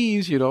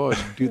 leaves, and or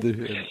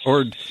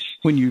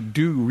when you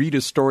do read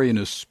a story in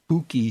a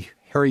spooky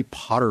Harry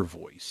Potter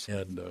voice.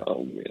 And,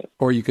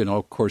 or you can,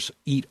 of course,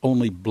 eat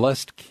only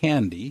blessed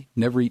candy.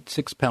 Never eat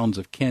 6 pounds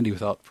of candy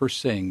without first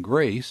saying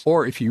grace.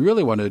 Or if you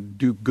really want to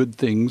do good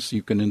things,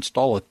 you can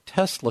install a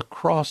Tesla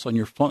cross on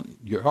your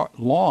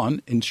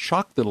lawn and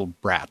shock little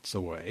brats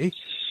away.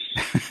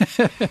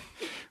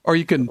 Or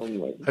you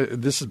can,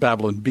 this is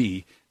Babylon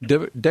Bee,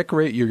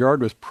 decorate your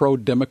yard with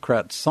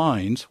pro-Democrat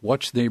signs,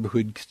 watch the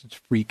neighborhood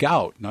freak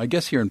out. Now, I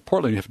guess here in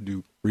Portland you have to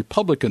do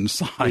Republican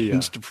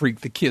signs to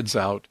freak the kids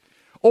out.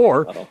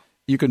 Or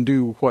you can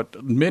do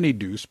what many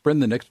do,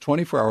 spend the next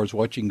 24 hours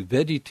watching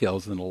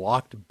VeggieTales in a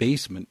locked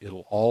basement.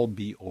 It'll all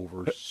be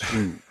over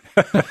soon.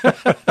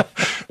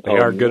 They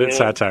are good at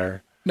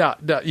satire. No,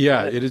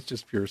 it is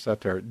just pure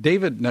satire.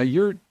 David, now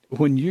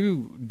when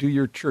you do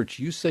your church,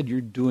 you said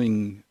you're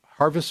doing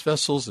harvest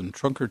vessels and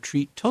trunk or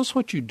treat. Tell us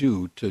what you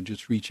do to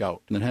just reach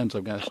out. And then, Hans,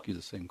 I'm going to ask you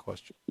the same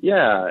question.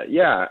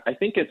 Yeah. I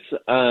think it's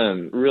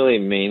really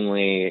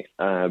mainly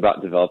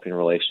about developing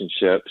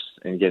relationships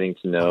and getting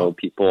to know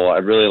people. I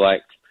really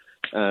liked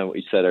what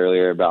you said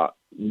earlier about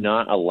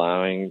not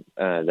allowing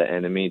the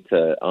enemy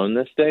to own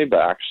this day, but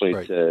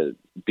actually to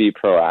be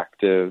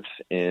proactive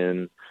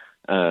in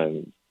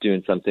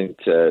doing something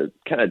to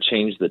kind of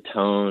change the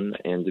tone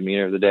and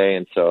demeanor of the day.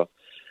 And so,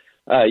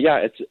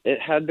 it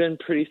had been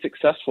pretty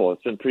successful.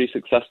 It's been pretty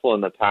successful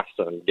in the past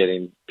on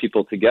getting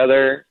people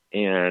together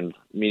and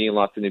meeting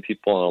lots of new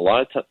people. And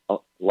a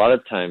lot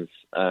of times,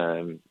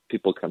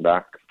 people come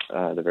back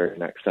the very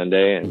next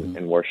Sunday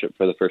and worship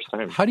for the first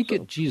time. How do you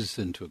get Jesus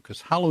into it?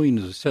 Because Halloween,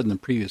 as I said in the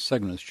previous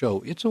segment of the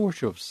show, it's a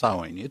worship of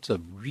Samhain. It's a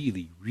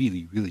really,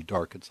 really, really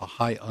dark. It's a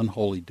high,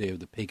 unholy day of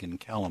the pagan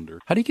calendar.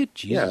 How do you get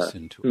Jesus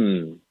into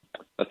it?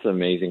 That's an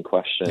amazing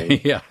question.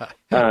 Yeah.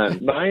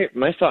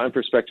 My thought and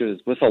perspective is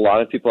with a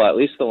lot of people, at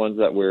least the ones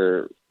that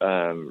we're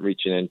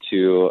reaching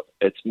into,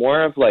 it's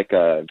more of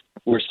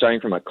we're starting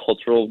from a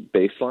cultural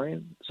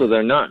baseline. So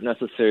they're not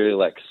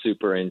necessarily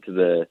super into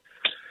the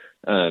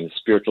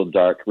spiritual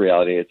dark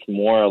reality. It's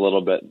more a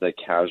little bit the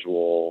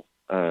casual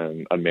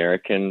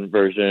American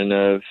version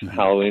of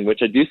Halloween, which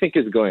I do think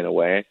is going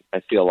away.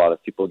 I see a lot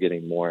of people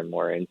getting more and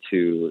more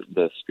into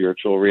the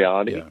spiritual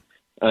reality. Yeah.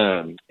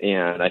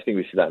 And I think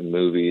we see that in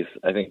movies.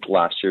 I think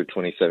last year,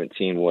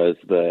 2017, was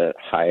the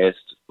highest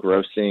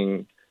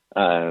grossing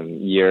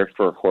year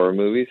for horror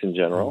movies in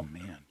general. Oh,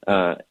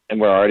 man. And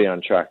we're already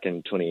on track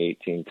in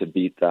 2018 to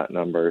beat that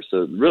number.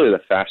 So really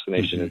the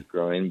fascination is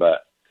growing.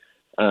 But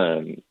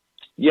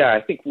yeah,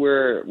 I think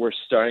we're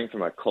starting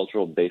from a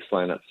cultural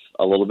baseline that's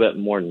a little bit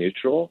more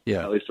neutral,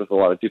 at least with a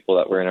lot of people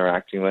that we're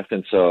interacting with.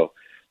 And so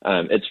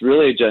it's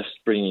really just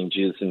bringing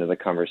Jesus into the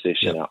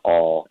conversation at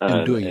all.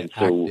 And doing it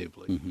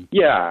actively.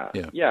 Yeah.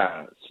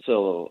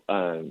 So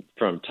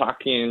from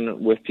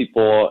talking with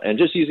people and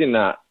just using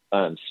that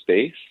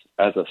space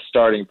as a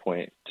starting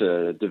point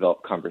to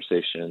develop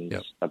conversations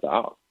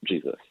about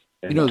Jesus.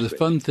 You know, the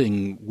fun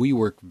thing,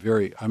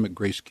 I'm at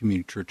Grace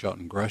Community Church out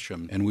in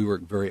Gresham, and we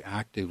work very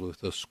actively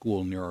with a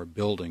school near our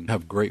building,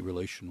 have great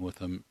relation with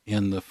them.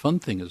 And the fun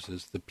thing is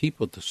the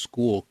people at the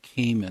school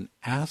came and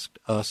asked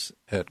us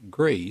at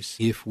Grace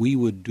if we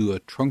would do a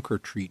trunk or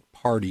treat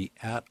party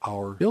at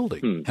our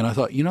building. And I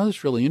thought,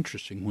 that's really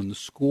interesting. When the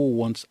school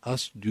wants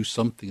us to do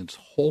something that's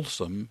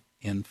wholesome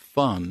and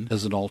fun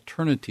as an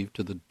alternative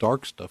to the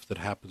dark stuff that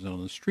happens out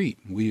on the street.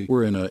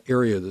 We're in an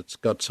area that's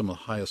got some of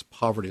the highest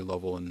poverty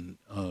level and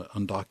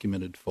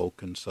undocumented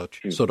folk and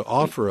such. So to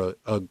offer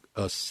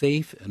a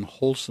safe and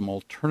wholesome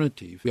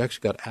alternative, we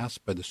actually got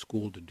asked by the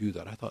school to do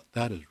that. I thought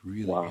that is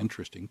really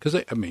interesting because,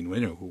 we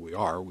know who we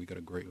are. We got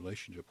a great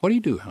relationship. What do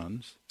you do,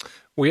 Hans?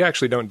 We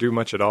actually don't do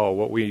much at all.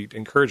 What we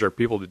encourage our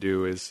people to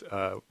do is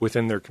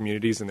within their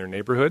communities and their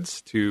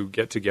neighborhoods to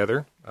get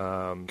together.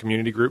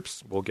 Community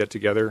groups will get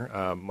together.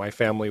 My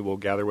family will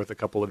gather with a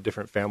couple of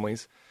different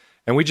families.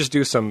 And we just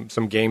do some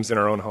games in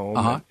our own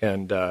home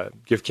and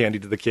give candy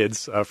to the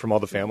kids from all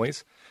the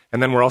families.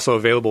 And then we're also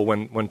available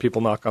when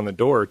people knock on the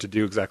door to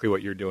do exactly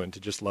what you're doing, to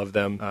just love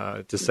them,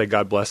 to say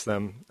God bless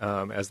them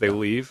as they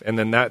leave. And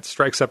then that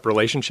strikes up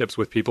relationships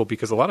with people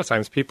because a lot of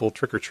times people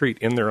trick or treat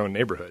in their own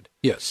neighborhood.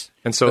 Yes.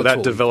 And so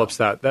that develops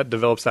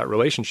that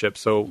relationship.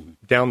 So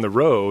down the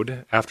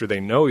road, after they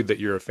know that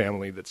you're a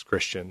family that's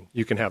Christian,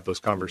 you can have those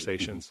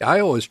conversations. I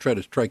always try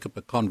to strike up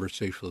a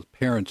conversation with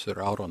parents that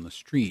are out on the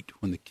street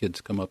when the kids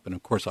come up. And,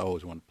 of course, I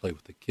always want to play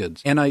with the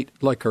kids. And I,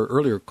 like our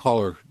earlier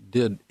caller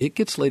did, it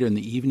gets later in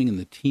the evening and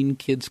the teen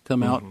kids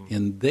come out,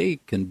 and they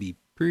can be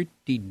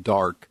pretty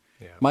dark.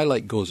 Yeah. My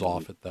light goes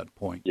off at that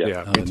point.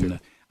 Yeah, me too.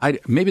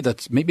 Maybe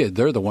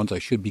they're the ones I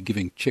should be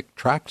giving chick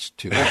tracts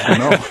to. I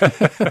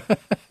don't know.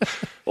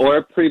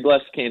 Or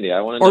pre-blessed candy.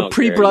 I want to know. Or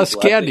pre-blessed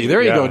candy.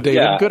 There you go,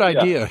 David. Yeah, good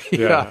idea.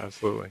 Yeah,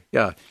 absolutely.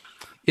 Yeah.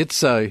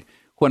 It's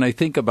when I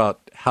think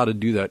about how to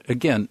do that,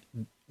 again,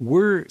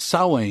 we're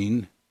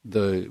Samhain,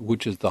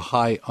 which is the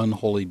high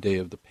unholy day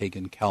of the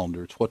pagan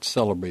calendar. It's what's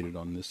celebrated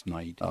on this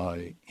night.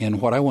 And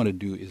what I want to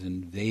do is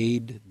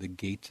invade the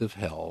gates of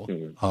hell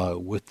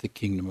with the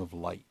kingdom of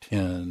light.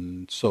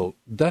 And so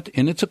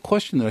and it's a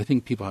question that I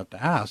think people have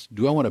to ask.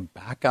 Do I want to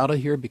back out of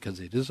here because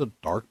it is a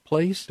dark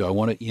place? Do I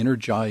want to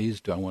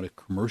energize? Do I want to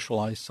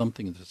commercialize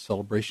something as a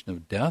celebration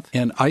of death?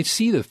 And I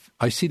see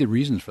the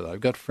reasons for that.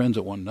 I've got friends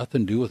that want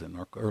nothing to do with it. And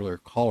our earlier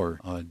caller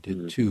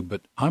did too.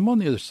 But I'm on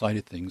the other side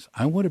of things.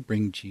 I want to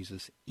bring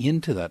Jesus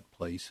into that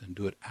place and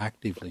do it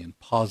actively and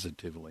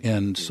positively.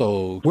 And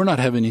so we're not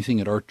having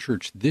anything at our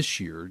church this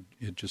year.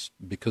 It just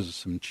because of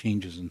some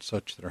changes and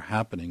such that are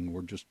happening,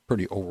 we're just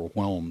pretty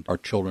overwhelmed. Our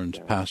children's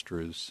pastor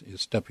is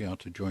stepping out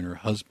to join her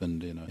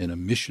husband in a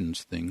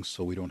missions thing,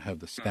 so we don't have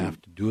the staff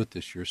to do it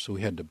this year, so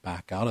we had to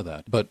back out of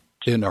that. But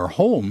in our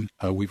home,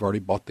 we've already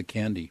bought the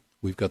candy.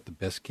 We've got the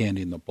best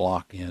candy in the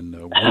block, and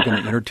we're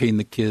going to entertain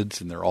the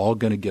kids, and they're all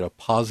going to get a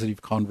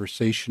positive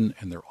conversation,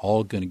 and they're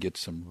all going to get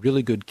some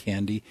really good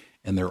candy,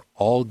 and they're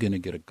all going to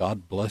get a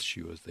God bless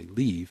you as they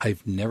leave.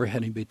 I've never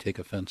had anybody take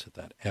offense at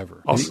that,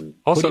 ever.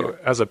 Also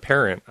as a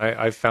parent,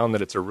 I've found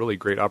that it's a really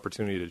great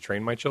opportunity to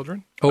train my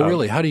children. Oh,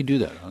 really? How do you do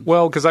that, Hans?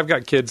 Well, because I've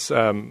got kids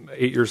 8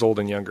 years old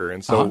and younger,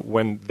 and so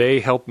when they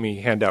help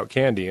me hand out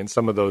candy, and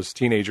some of those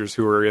teenagers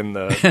who are in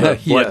the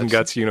blood and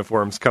guts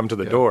uniforms come to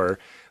the door,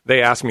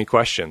 they ask me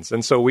questions.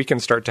 And so we can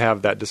start to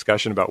have that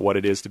discussion about what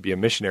it is to be a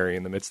missionary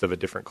in the midst of a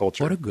different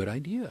culture. What a good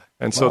idea.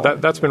 And so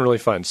that's been really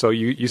fun. So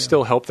you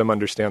still help them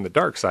understand the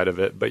dark side of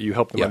it, but you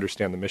help them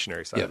understand the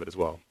missionary side of it as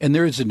well. And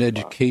there is an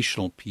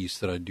educational piece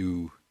that I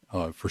do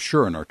for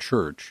sure in our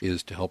church,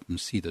 is to help them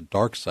see the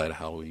dark side of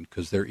Halloween,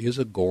 because there is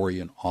a gory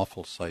and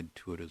awful side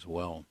to it as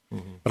well.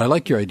 Mm-hmm. But I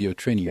like your idea of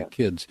training your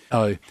kids.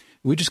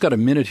 We just got a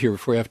minute here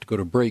before we have to go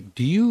to break.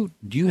 Do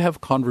you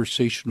have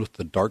conversation with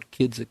the dark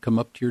kids that come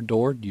up to your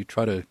door? Do you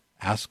try to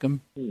ask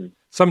them?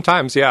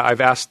 Sometimes, yeah.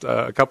 I've asked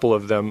a couple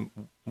of them,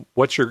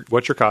 what's your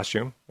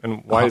costume,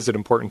 and why is it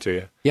important to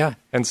you? Yeah.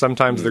 And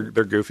sometimes they're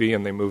goofy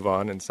and they move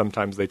on, and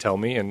sometimes they tell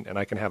me, and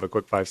I can have a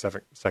quick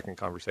 5-second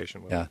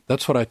conversation with them. Yeah,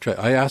 that's what I try.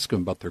 I ask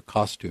them about their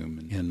costume,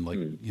 and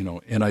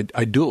and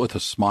I do it with a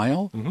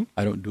smile. Mm-hmm.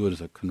 I don't do it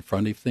as a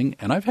confrontive thing.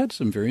 And I've had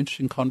some very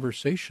interesting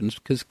conversations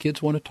because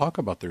kids want to talk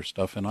about their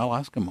stuff, and I'll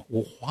ask them,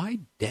 well, why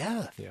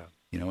death? Yeah.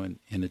 And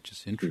it's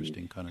just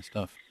interesting kind of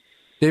stuff.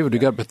 David, we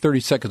got about 30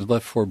 seconds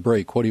left for a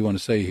break. What do you want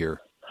to say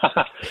here?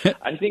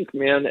 I think,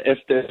 man, if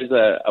there's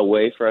a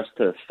way for us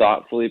to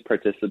thoughtfully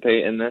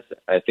participate in this,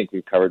 I think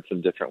we've covered some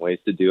different ways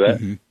to do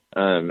it.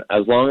 Mm-hmm.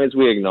 As long as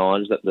we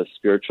acknowledge that the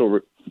spiritual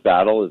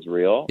battle is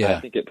real, I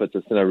think it puts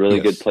us in a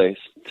really good place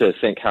to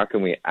think, how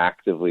can we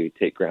actively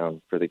take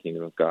ground for the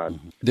kingdom of God?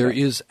 Mm-hmm. There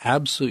is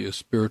absolutely a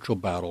spiritual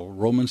battle.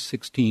 Romans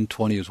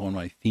 16:20 is one of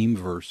my theme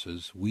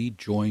verses. We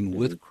join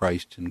with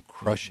Christ in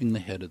crushing the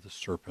head of the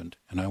serpent,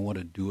 and I want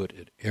to do it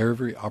at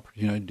every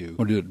opportunity I do. I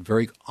want to do it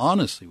very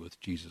honestly with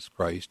Jesus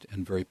Christ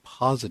and very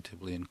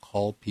positively, and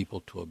call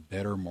people to a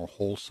better, more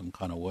wholesome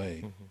kind of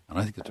way. Mm-hmm. And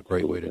I think it's a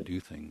great way to do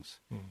things.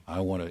 Mm-hmm.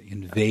 I want to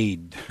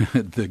invade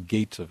the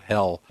gates of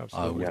hell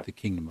with the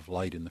kingdom of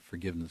light and the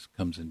forgiveness that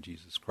comes in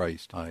Jesus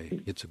Christ.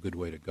 It's a good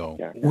way to go.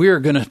 Yeah. We're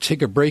going to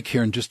take a break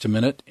here in just a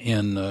minute,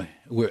 and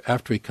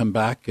after we come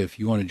back, if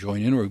you want to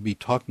join in, we'll be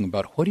talking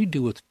about what do you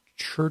do with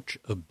church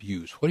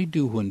abuse? What do you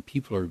do when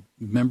people are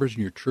members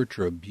in your church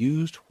are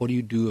abused? What do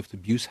you do if the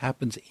abuse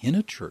happens in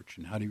a church?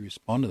 And how do you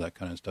respond to that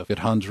kind of stuff? Get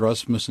Hans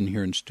Rasmussen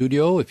here in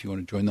studio. If you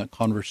want to join that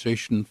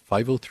conversation,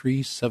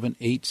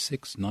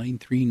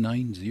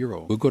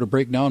 503-786-9390. We'll go to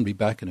break now and be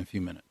back in a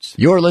few minutes.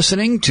 You're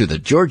listening to the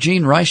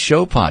Georgene Rice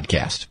Show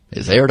podcast.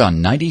 It's aired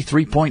on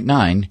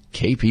 93.9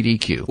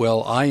 KPDQ.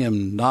 Well, I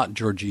am not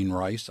Georgene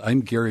Rice.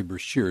 I'm Gary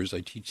Brashears. I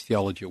teach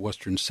theology at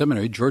Western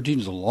Seminary. Georgene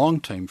is a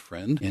longtime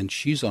friend, and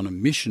she's on a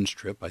missions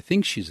trip. I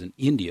think she's in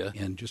India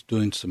and just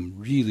doing some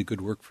really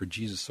good work for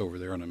Jesus over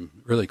there, and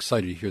I'm really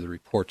excited to hear the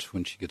reports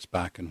when she gets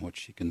back and what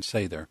she can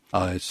say there.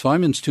 So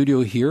I'm in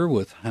studio here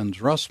with Hans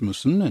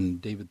Rasmussen,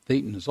 and David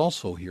Thayton is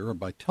also here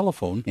by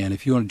telephone. And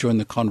if you want to join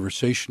the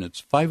conversation,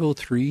 it's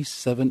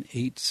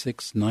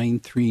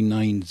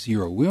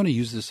 503-786-9390. We want to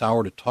use this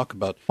hour to talk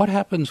about what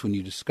happens when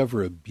you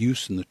discover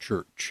abuse in the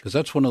church, because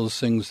that's one of those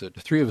things that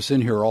the three of us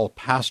in here are all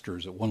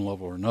pastors at one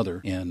level or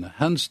another. And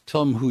Hans,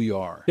 tell them who you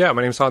are. Yeah,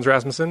 my name's Hans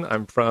Rasmussen.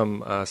 I'm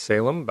from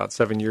Salem. About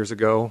 7 years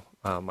ago,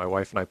 my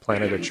wife and I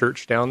planted a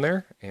church down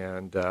there,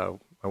 and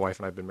my wife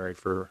and I have been married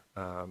for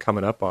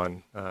coming up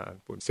on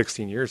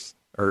 16 years.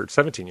 Or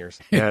 17 years.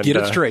 And, get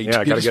it straight.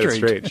 Yeah, got to get it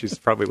straight. She's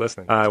probably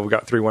listening. We've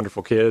got 3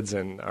 wonderful kids,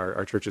 and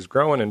our church is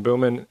growing and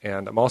booming.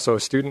 And I'm also a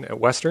student at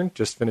Western.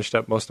 Just finished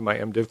up most of my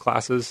MDiv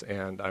classes,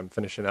 and I'm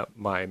finishing up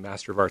my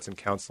Master of Arts in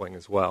Counseling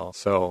as well.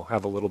 So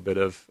have a little bit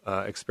of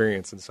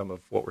experience in some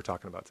of what we're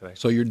talking about today.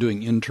 So you're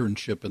doing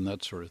internship and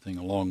that sort of thing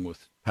along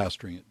with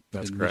pastoring it.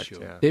 That's correct,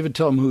 yeah. David,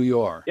 tell them who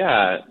you are.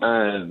 Yeah,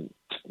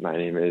 my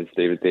name is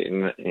David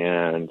Thayton,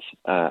 and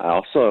I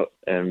also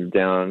am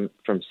down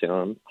from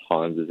Salem.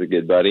 Hans is a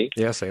good buddy.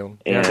 Yeah, Salem.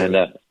 And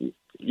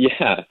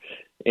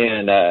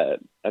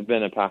I've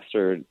been a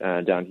pastor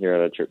down here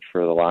at a church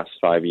for the last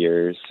 5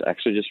 years.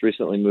 Actually, just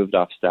recently moved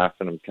off staff,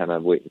 and I'm kind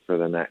of waiting for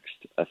the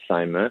next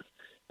assignment.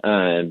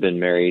 I've been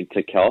married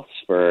to Kels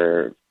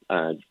for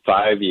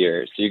 5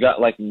 years. So you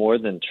got like more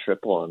than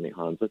triple on me,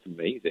 Hans. That's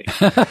amazing.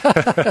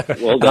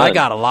 Well done. I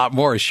got a lot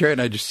more. Sherry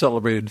and I just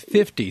celebrated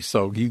 50,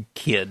 so you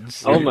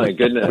kids. Oh, my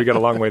goodness. We got a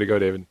long way to go,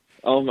 David.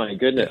 Oh, my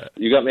goodness. Yeah.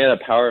 You got me at a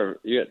power.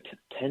 You got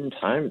 10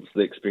 times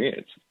the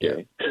experience.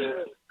 Okay?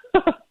 Yeah.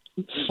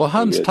 Well,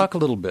 Hans, talk a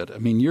little bit. I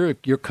mean, you're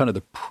kind of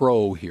the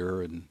pro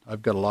here, and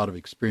I've got a lot of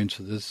experience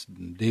with this,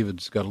 and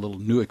David's got a little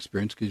new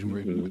experience because you're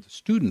working with the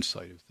student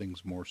side of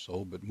things more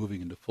so, but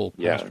moving into full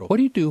pastoral. What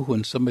do you do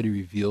when somebody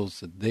reveals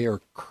that they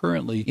are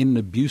currently in an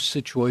abuse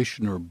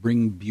situation or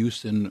bring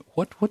abuse in?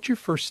 What's your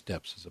first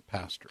steps as a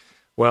pastor?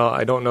 Well,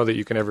 I don't know that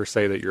you can ever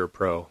say that you're a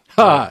pro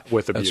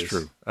with abuse. That's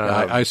true.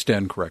 I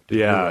stand corrected.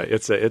 Yeah, right.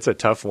 It's a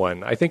tough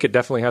one. I think it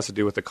definitely has to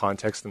do with the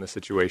context and the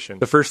situation.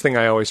 The first thing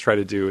I always try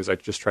to do is I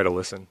just try to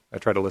listen. I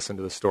try to listen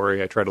to the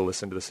story. I try to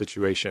listen to the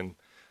situation.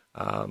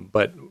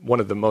 But one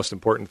of the most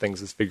important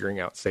things is figuring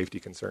out safety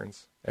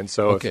concerns. And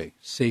so,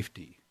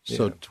 safety.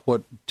 So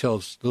tell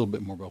us a little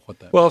bit more about what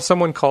that is. Well, if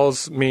someone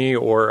calls me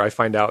or I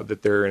find out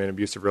that they're in an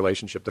abusive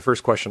relationship, the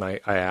first question I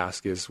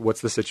ask is,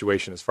 what's the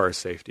situation as far as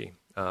safety?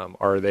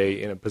 Are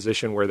they in a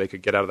position where they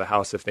could get out of the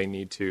house if they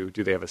need to?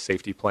 Do they have a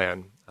safety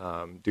plan?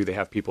 Do they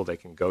have people they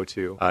can go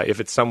to? If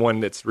it's someone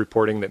that's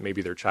reporting that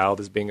maybe their child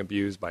is being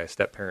abused by a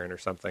step-parent or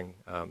something,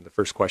 the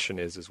first question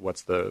is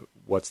what's the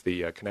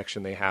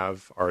connection they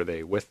have? Are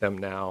they with them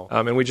now?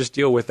 And we just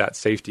deal with that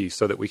safety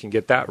so that we can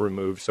get that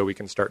removed so we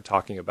can start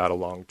talking about a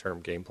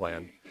long-term game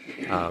plan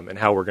and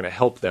how we're going to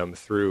help them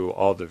through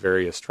all the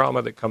various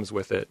trauma that comes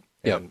with it.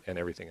 And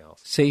everything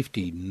else.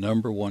 Safety,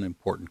 number one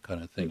important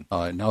kind of thing.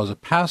 Now, as a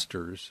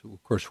pastors,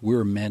 of course,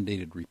 we're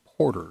mandated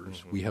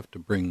reporters. Mm-hmm. We have to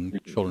bring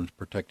Children's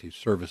Protective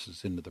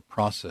Services into the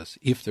process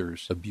if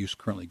there's abuse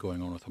currently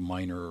going on with a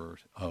minor or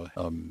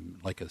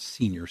like a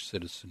senior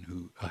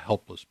citizen, a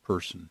helpless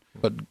person.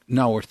 Mm-hmm. But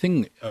now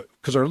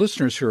because our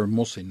listeners here are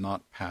mostly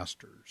not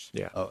pastors.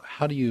 Yeah.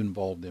 How do you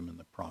involve them in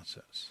the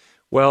process?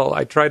 Well,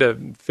 I try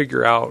to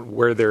figure out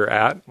where they're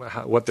at,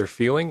 what they're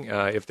feeling,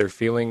 if they're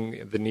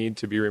feeling the need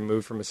to be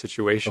removed from a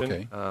situation.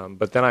 Okay.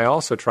 But then I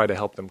also try to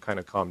help them kind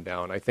of calm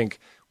down. I think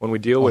when we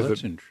deal with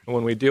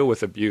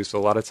abuse, a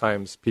lot of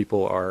times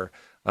people are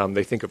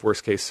They think of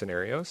worst case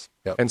scenarios.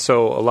 Yep. And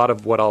so a lot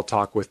of what I'll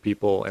talk with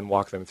people and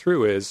walk them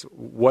through is,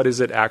 what is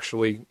it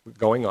actually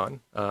going on?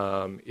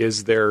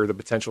 Is there the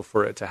potential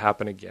for it to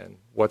happen again?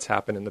 What's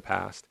happened in the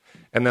past?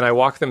 And then I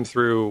walk them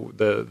through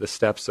the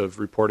steps of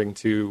reporting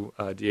to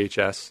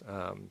DHS,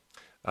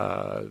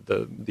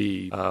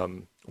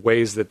 the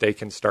ways that they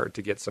can start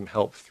to get some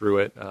help through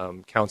it,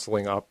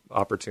 counseling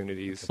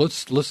opportunities.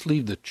 Let's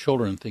leave the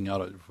children thing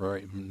out of it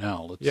right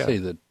now. Let's Yeah. say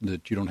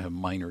that you don't have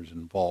minors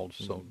involved.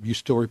 So you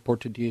still report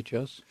to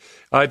DHS?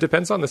 It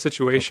depends on the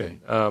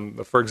situation.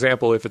 For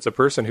example, if it's a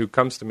person who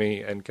comes to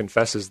me and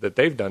confesses that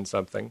they've done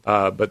something,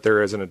 but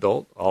they're as an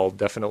adult, I'll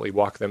definitely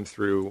walk them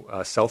through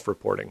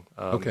self-reporting.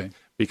 Okay.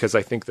 Because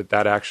I think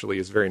that actually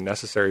is very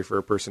necessary for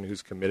a person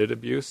who's committed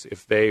abuse.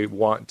 If they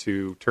want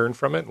to turn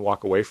from it and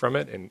walk away from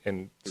it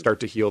and start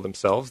to heal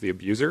themselves, the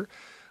abuser,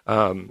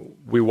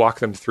 we walk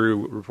them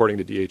through reporting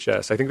to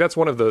DHS. I think that's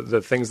one of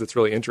the things that's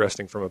really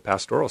interesting from a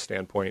pastoral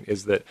standpoint,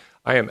 is that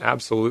I am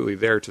absolutely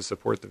there to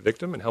support the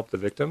victim and help the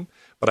victim,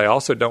 but I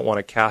also don't want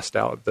to cast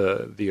out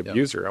the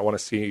abuser. I want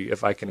to see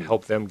if I can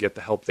help them get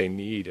the help they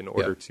need in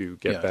order to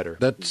get better.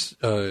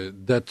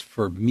 That's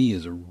for me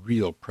is a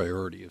real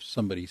priority. If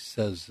somebody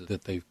says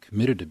that they've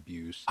committed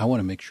abuse, I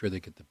want to make sure they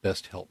get the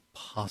best help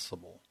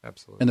possible.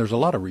 Absolutely. And there's a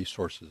lot of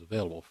resources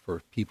available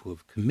for people who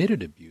have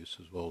committed abuse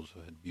as well as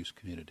who had abuse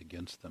committed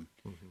against them.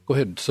 Mm-hmm. Go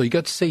ahead. So you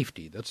got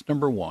safety. That's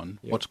number one.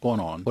 Yep. What's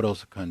going on? What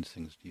else kinds of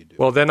things do you do?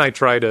 Well, then I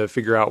try to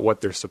figure out what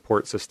their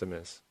support system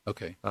is.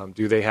 Okay.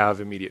 Do they have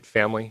immediate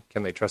family?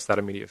 Can they trust that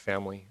immediate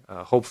family?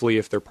 Hopefully,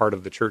 if they're part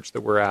of the church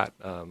that we're at,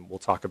 we'll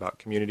talk about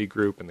community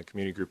group and the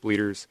community group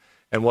leaders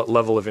and what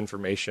level of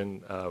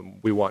information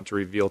we want to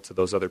reveal to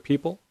those other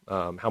people,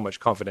 how much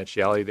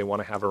confidentiality they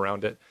want to have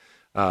around it.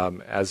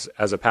 As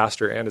a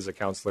pastor and as a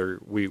counselor,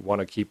 we want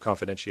to keep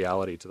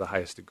confidentiality to the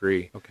highest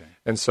degree. Okay.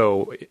 And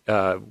so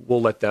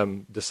we'll let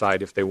them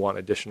decide if they want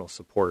additional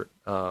support.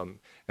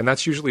 And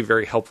that's usually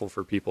very helpful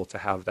for people to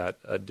have that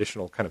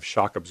additional kind of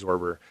shock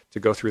absorber to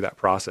go through that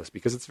process,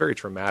 because it's very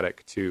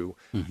traumatic to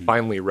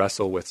finally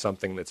wrestle with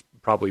something that's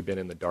probably been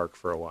in the dark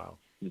for a while.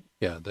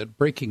 Yeah, that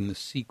breaking the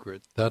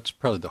secret, that's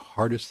probably the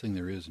hardest thing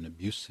there is in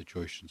abuse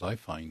situations, I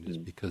find, is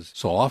because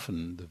so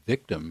often the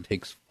victim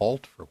takes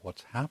fault for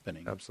what's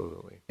happening.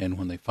 Absolutely. And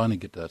when they finally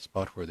get to that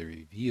spot where they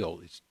reveal,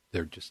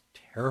 they're just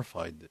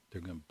terrified that they're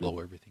going to blow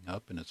everything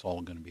up and it's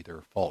all going to be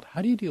their fault.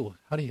 How do you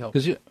help?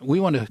 Because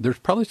there's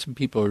probably some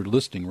people who are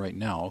listening right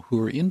now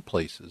who are in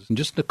places. In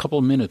just a couple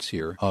of minutes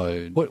here,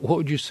 what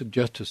would you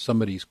suggest to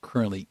somebody who's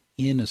currently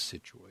in a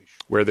situation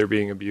where they're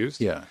being abused?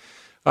 Yeah.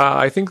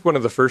 I think one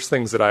of the first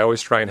things that I always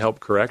try and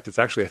help correct, it's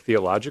actually a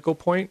theological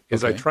point,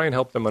 is I try and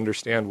help them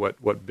understand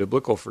what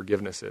biblical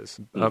forgiveness is.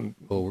 Well,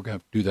 we're going to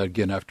have to do that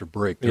again after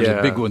break. There's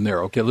a big one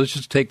there. Okay, let's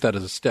just take that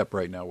as a step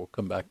right now. We'll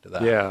come back to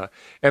that. Yeah,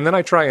 and then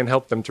I try and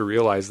help them to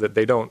realize that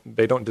they don't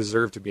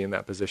deserve to be in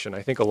that position.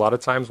 I think a lot of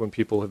times when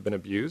people have been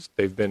abused,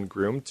 they've been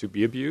groomed to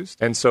be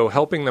abused. And so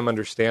helping them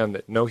understand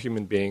that no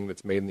human being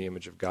that's made in the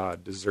image of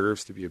God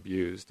deserves to be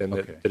abused, and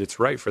that it's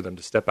right for them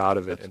to step out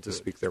of it and to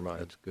speak their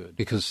mind. That's good.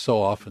 Because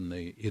so often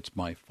it's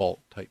my fault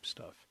type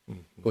stuff.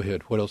 Mm-hmm. Go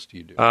ahead. What else do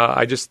you do?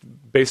 I just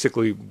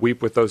basically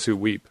weep with those who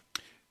weep.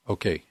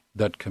 Okay,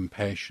 that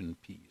compassion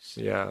piece.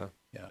 Yeah.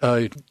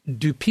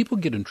 Do people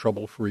get in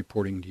trouble for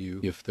reporting to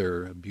you if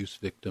they're abuse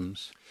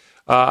victims?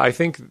 I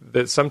think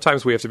that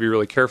sometimes we have to be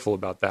really careful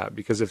about that,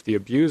 because if the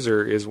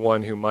abuser is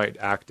one who might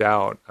act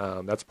out,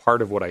 that's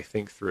part of what I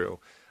think through.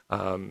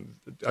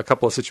 A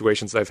couple of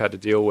situations I've had to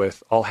deal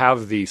with, I'll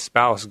have the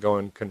spouse go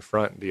and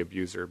confront the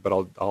abuser, but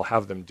I'll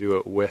have them do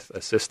it with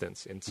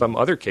assistance. In some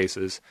other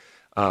cases,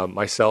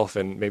 myself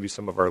and maybe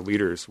some of our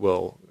leaders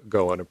will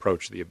go and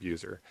approach the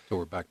abuser. So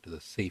we're back to the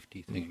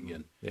safety thing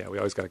again. Yeah, we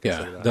always got to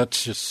consider that.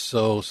 That's just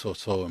so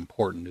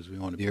important, is we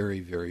want to be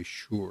very, very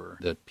sure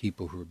that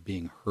people who are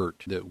being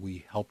hurt, that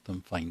we help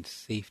them find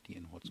safety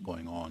in what's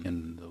going on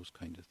and those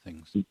kinds of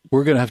things.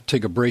 We're going to have to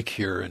take a break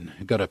here and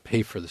got to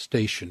pay for the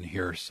station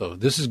here. So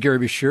this is Gary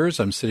Bashir.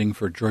 I'm sitting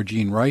for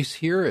Georgene Rice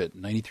here at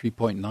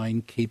 93.9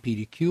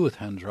 KPDQ with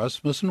Hans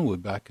Rasmussen. We'll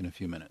be back in a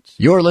few minutes.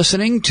 You're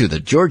listening to the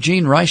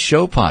Georgene Rice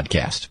Show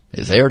podcast.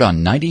 It's aired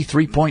on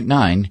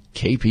 93.9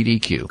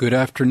 KPDQ. Good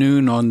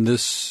afternoon on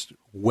this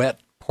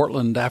wet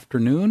Portland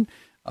afternoon.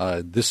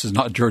 This is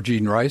not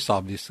Georgene Rice,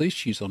 obviously.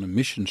 She's on a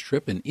mission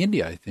trip in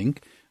India, I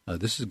think.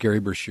 This is Gary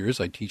Bashir.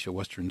 I teach at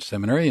Western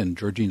Seminary, and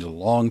Georgene's a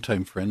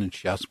longtime friend, and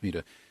she asked me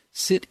to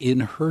sit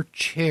in her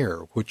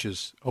chair, which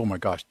is, oh my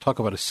gosh, talk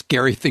about a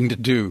scary thing to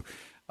do.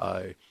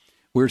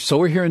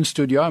 We're here in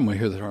studio. I'm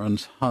here with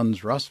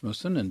Hans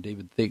Rasmussen, and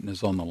David Thayton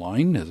is on the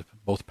line, as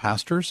both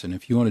pastors. And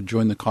if you want to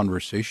join the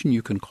conversation,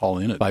 you can call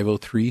in at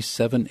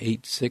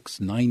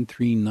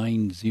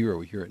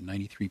 503-786-9390 here at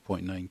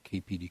 93.9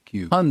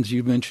 KPDQ. Hans,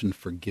 you mentioned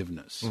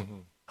forgiveness.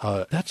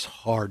 That's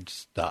hard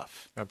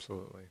stuff.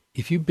 Absolutely.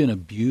 If you've been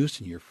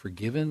abused and you're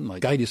forgiven,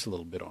 guide us a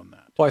little bit on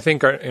that. Well, I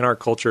think in our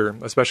culture,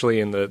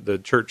 especially in the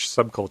church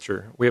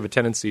subculture, we have a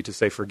tendency to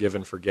say forgive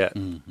and forget.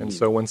 Mm-hmm. And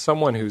so when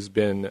someone who's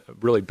been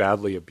really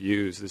badly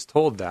abused is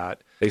told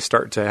that, they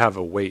start to have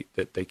a weight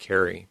that they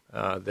carry,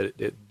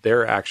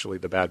 they're actually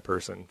the bad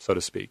person, so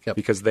to speak,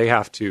 because they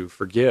have to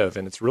forgive.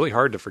 And it's really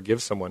hard to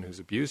forgive someone who's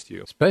abused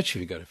you. Especially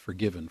if you've got to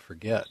forgive and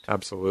forget.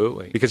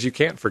 Absolutely. Because you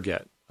can't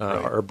forget.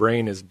 Right. Our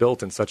brain is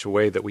built in such a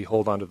way that we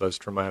hold on to those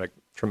traumatic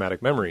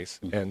memories.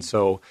 Mm-hmm. And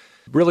so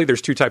really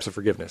there's two types of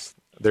forgiveness.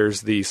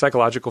 There's the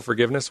psychological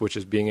forgiveness, which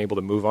is being able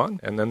to move on.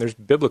 And then there's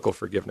biblical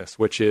forgiveness,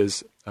 which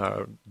is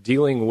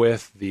dealing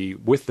with the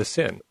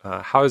sin.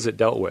 How is it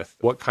dealt with?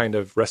 What kind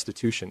of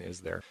restitution is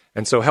there?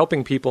 And so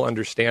helping people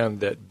understand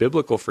that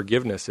biblical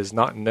forgiveness is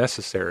not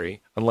necessary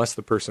unless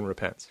the person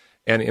repents.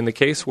 And in the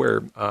case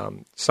where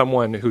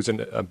someone who's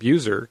an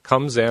abuser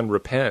comes and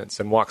repents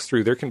and walks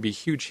through, there can be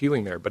huge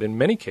healing there. But in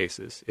many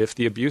cases, if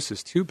the abuse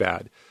is too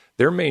bad,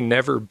 there may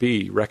never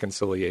be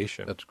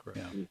reconciliation. That's correct.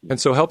 Yeah. And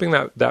so helping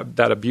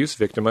that abuse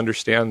victim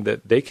understand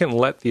that they can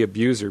let the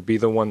abuser be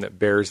the one that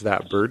bears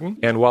that burden.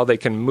 And while they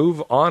can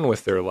move on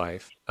with their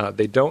life,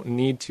 they don't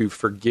need to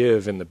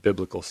forgive in the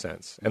biblical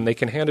sense. And they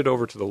can hand it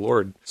over to the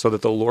Lord so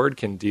that the Lord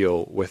can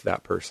deal with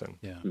that person.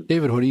 Yeah.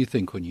 David, what do you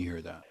think when you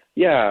hear that?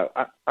 Yeah,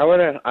 I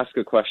want to ask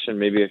a question.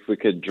 Maybe if we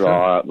could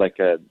draw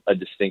a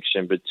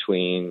distinction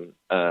between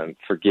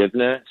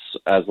forgiveness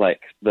as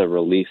the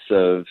release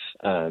of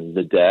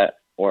the debt,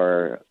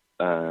 or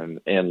and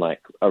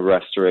a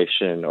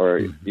restoration, or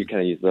you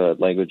kind of use the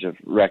language of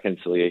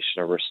reconciliation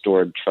or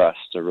restored trust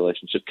or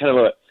relationship. Kind of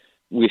what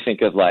we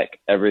think of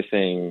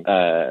everything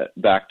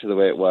back to the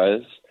way it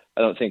was.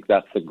 I don't think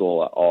that's the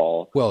goal at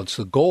all. Well, it's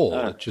the goal.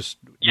 It's just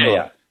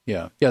Yeah.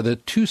 The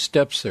two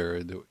steps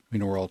there that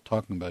we're all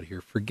talking about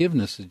here.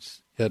 Forgiveness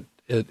is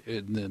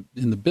in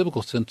the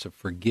biblical sense of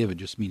forgive. It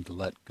just means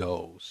let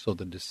go. So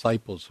the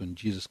disciples, when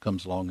Jesus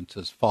comes along and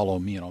says, "Follow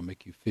me, and I'll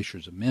make you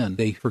fishers of men,"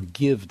 they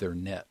forgive their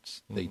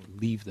nets. They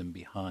leave them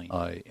behind.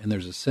 And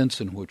there's a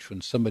sense in which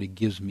when somebody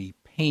gives me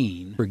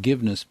pain,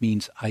 forgiveness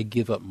means I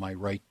give up my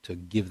right to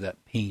give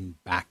that pain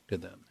back to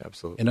them.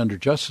 Absolutely. And under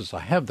justice,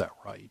 I have that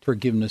right.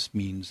 Forgiveness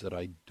means that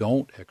I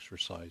don't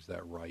exercise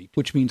that right,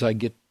 which means I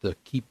get to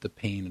keep the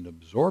pain and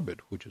absorb it,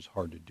 which is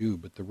hard to do.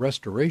 But the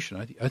restoration,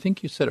 I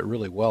think you said it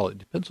really well. It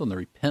depends on the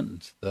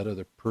repentance that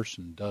other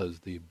person does,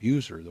 the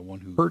abuser, the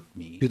one who hurt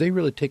me. Do they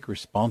really take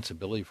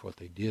responsibility for what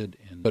they did?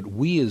 But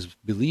we as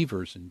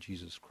believers in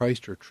Jesus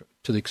Christ are,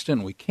 to the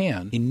extent we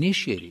can,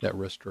 initiating that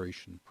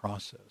restoration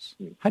process.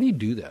 How do you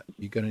do that?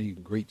 You got any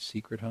great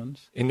secret,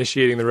 Hans?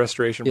 Initiating the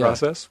restoration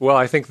process? Well,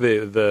 I think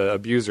the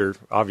abuser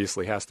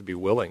obviously has to be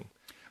willing.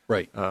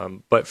 Right.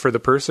 But for the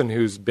person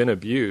who's been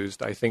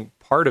abused, I think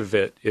part of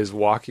it is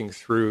walking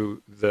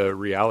through the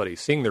reality,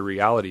 seeing the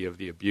reality of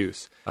the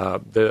abuse.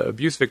 The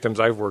abuse victims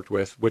I've worked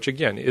with, which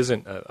again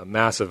isn't a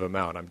massive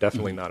amount, I'm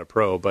definitely not a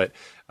pro, but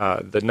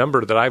the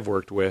number that I've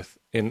worked with,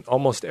 in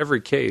almost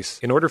every case,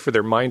 in order for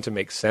their mind to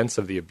make sense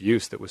of the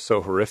abuse that was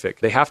so horrific,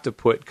 they have to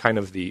put kind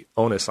of the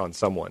onus on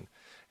someone.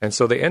 And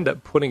so they end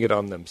up putting it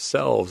on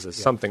themselves as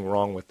something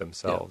wrong with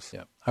themselves.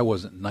 Yeah. I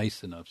wasn't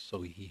nice enough,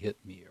 so he hit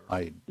me, or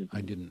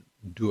I didn't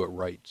do it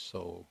right,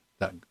 so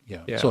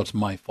so it's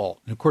my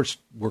fault. And of course,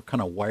 we're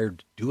kind of wired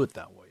to do it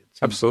that way.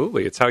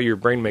 Absolutely. It's how your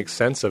brain makes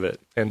sense of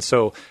it. And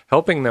so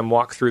helping them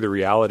walk through the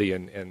reality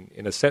and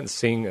in a sense,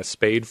 seeing a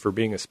spade for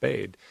being a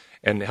spade,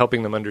 and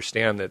helping them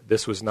understand that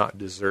this was not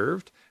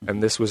deserved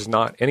and this was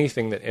not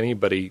anything that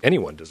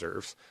anyone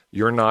deserves.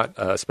 You're not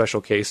a special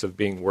case of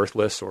being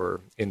worthless or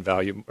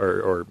invaluable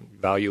or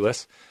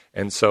valueless.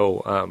 And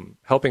so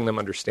helping them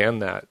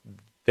understand that,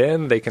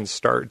 then they can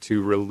start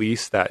to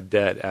release that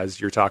debt,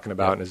 as you're talking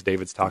about and as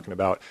David's talking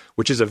about,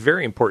 which is a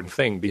very important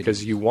thing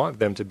because you want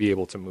them to be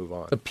able to move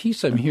on. The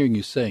piece I'm hearing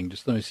you saying,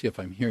 just let me see if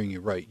I'm hearing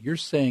you right. You're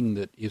saying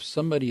that if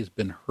somebody has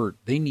been hurt,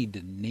 they need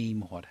to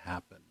name what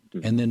happened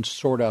and then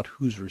sort out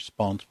who's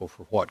responsible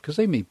for what. Because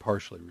they may be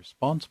partially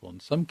responsible in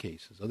some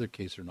cases. Other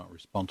cases are not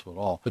responsible at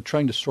all. But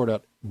trying to sort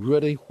out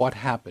really what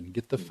happened,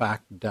 get the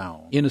fact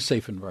down in a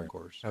safe environment, of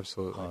course.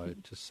 Absolutely.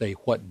 To say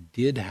what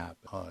did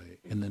happen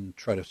and then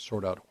try to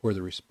sort out where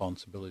the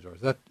responsibilities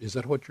are. Is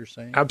that what you're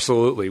saying?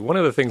 Absolutely. One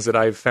of the things that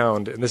I've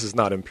found, and this is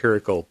not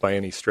empirical by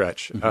any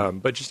stretch,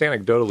 but just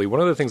anecdotally, one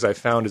of the things I've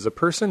found is a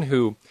person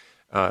who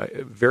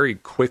very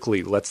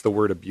quickly lets the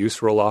word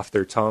abuse roll off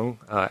their tongue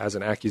as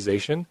an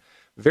accusation.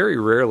 Very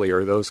rarely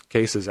are those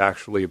cases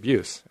actually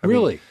abuse. I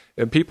mean,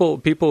 and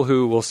people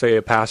who will say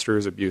a pastor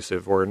is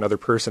abusive or another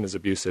person is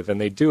abusive, and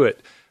they do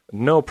it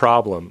no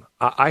problem.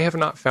 I have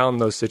not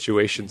found those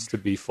situations to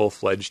be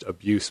full-fledged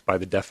abuse by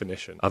the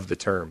definition of the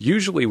term.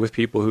 Usually with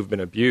people who've been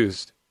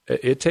abused,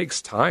 it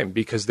takes time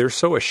because they're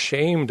so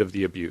ashamed of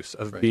the abuse,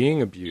 of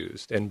being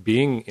abused and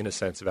being, in a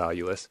sense,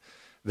 valueless,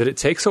 that it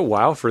takes a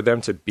while for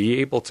them to be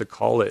able to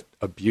call it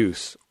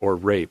abuse or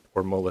rape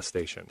or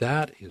molestation.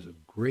 That is a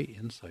great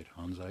insight,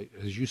 Hans.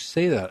 As you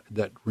say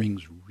that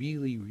rings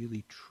really,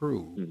 really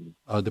true.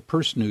 The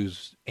person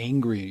who's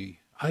angry,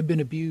 I've been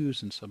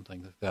abused and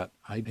something like that.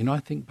 I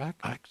think back,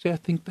 actually, I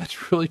think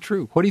that's really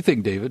true. What do you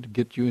think, David?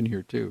 Get you in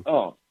here too.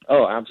 Oh,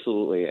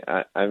 absolutely.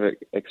 I've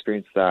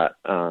experienced that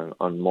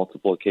on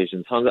multiple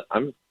occasions. Hans,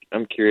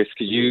 I'm curious,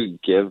 could you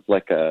give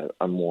like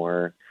a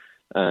more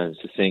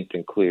succinct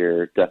and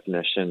clear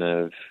definition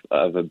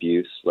of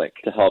abuse, like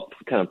to help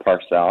kind of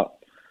parse out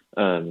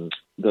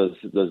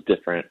those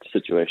different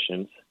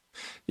situations?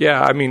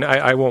 Yeah, I mean,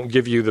 I won't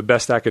give you the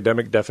best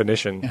academic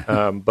definition,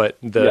 but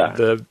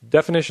the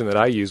definition that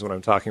I use when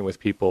I'm talking with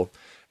people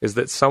is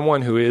that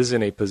someone who is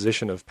in a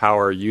position of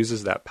power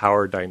uses that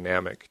power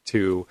dynamic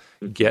to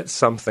get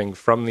something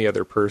from the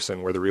other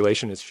person where the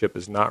relationship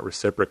is not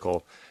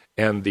reciprocal.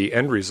 And the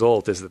end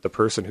result is that the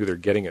person who they're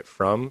getting it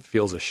from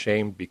feels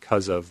ashamed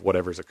because of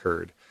whatever's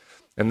occurred.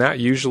 And that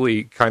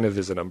usually kind of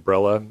is an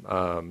umbrella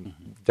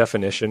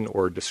definition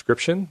or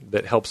description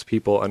that helps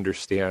people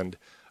understand,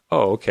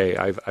 oh, okay,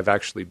 I've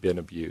actually been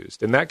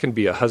abused. And that can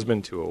be a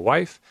husband to a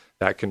wife.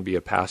 That can be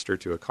a pastor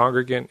to a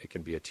congregant. It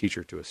can be a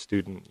teacher to a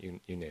student.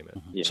 You name it.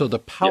 Yeah. So the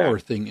power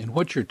thing, and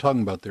what you're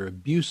talking about there,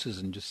 abuse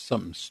isn't just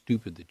something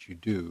stupid that you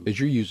do. As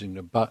you're using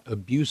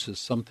abuse is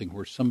something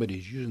where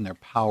somebody's using their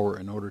power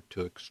in order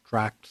to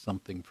extract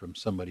something from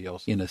somebody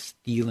else in a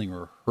stealing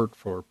or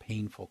hurtful or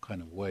painful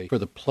kind of way for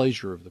the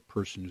pleasure of the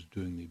person who's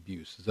doing the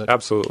abuse. Is that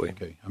absolutely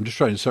okay? I'm just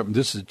trying to.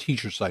 This is a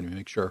teacher side of me.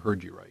 Make sure I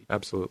heard you right.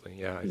 Absolutely,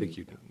 yeah. I think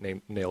you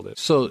nailed it.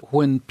 So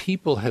when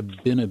people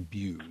have been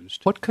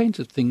abused, what kinds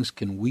of things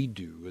can we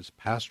do as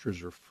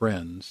pastors or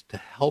friends to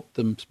help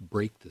them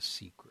break the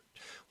secret?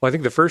 Well, I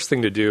think the first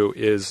thing to do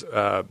is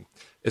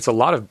it's a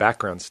lot of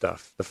background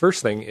stuff. The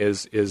first thing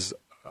is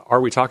are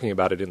we talking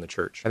about it in the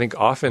church? I think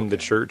often the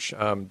church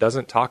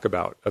doesn't talk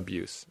about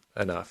abuse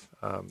enough.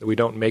 We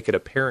don't make it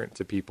apparent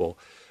to people.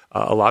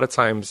 A lot of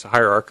times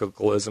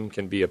hierarchicalism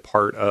can be a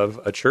part of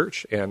a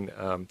church, and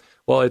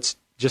it's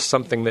just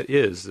something that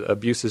is.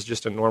 Abuse is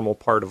just a normal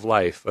part of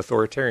life,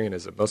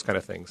 authoritarianism, those kind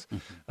of things.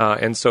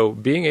 And so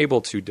being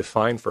able to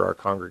define for our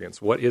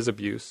congregants what is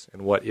abuse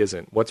and what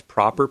isn't, what's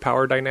proper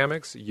power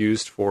dynamics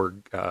used for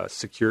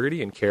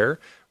security and care,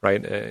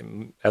 right?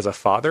 As a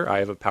father, I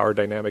have a power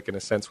dynamic in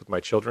a sense with my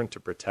children to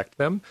protect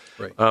them.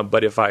 Right.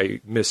 But if I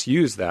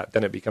misuse that,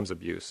 then it becomes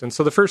abuse. And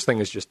so the first thing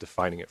is just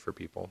defining it for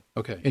people.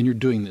 Okay. And you're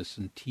doing this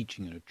in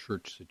teaching in a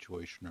church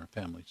situation or a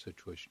family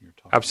situation you're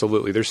talking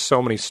Absolutely. About. There's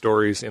so many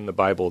stories in the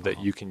Bible that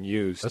you can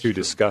use to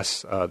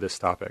discuss this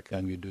topic.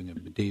 I'm going to be doing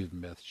a David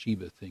and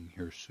Bathsheba thing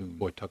here soon.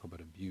 Boy, talk about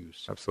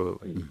abuse.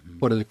 Absolutely. Mm-hmm.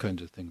 What other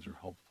kinds of things are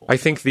helpful? I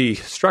think the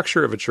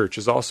structure of a church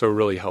is also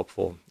really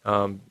helpful.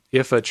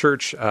 If a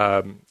church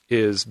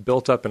is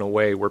built up in a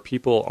way where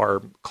people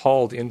are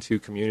called into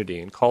community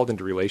and called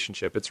into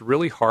relationship, it's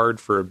really hard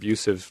for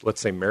abusive, let's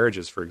say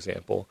marriages, for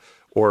example,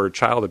 or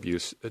child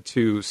abuse,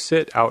 to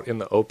sit out in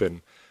the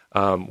open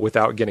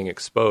without getting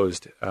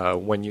exposed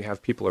when you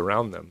have people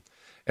around them.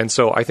 And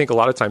so I think a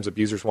lot of times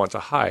abusers want to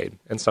hide,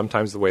 and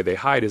sometimes the way they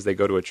hide is they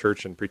go to a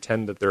church and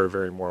pretend that they're a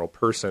very moral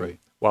person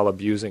while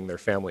abusing their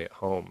family at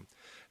home.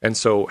 And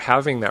so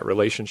having that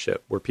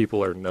relationship where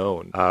people are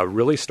known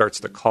really starts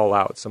to call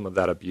out some of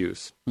that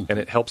abuse. And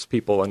it helps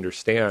people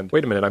understand,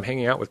 wait a minute, I'm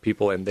hanging out with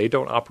people and they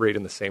don't operate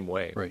in the same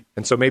way. Right.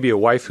 And so maybe a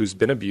wife who's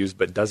been abused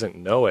but doesn't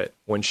know it,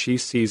 when she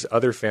sees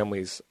other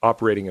families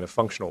operating in a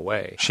functional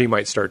way, she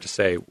might start to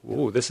say,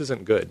 ooh, this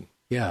isn't good.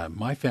 Yeah,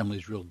 my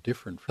family's real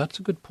different. That's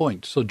a good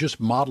point. So just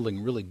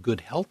modeling really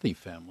good, healthy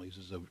families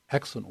is an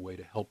excellent way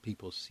to help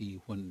people see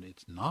when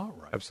it's not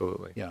right.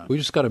 Absolutely. Yeah. We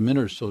just got a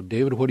minute or so.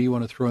 David, what do you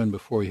want to throw in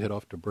before we head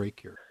off to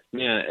break here?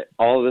 Yeah,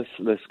 all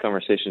this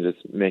conversation is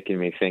making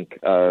me think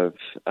of,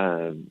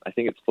 I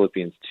think it's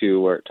Philippians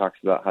 2, where it talks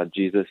about how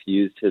Jesus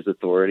used his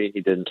authority.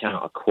 He didn't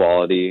count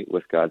equality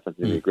with God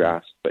something to be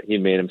grasped, but he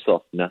made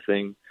himself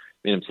nothing,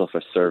 made himself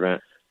a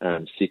servant,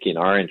 seeking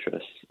our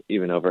interests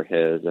even over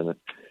his. And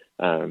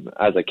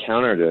as a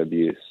counter to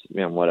abuse,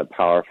 man, what a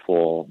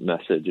powerful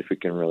message if we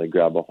can really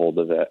grab a hold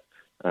of it.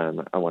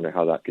 I wonder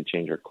how that could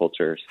change our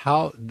cultures.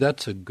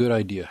 That's a good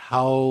idea.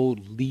 How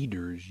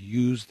leaders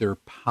use their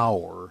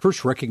power.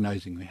 First,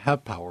 recognizing they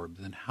have power,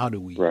 but then how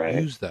do we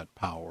use that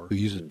power? Do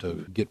we use it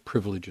to get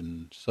privilege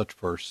and such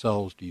for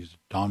ourselves? Do you use it to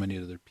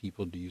dominate other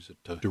people? Do you use it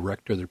to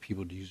direct other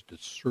people? Do you use it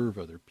to serve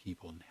other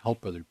people and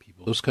help other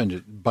people? Those kinds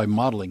of, by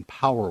modeling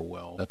power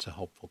well, that's a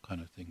helpful kind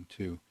of thing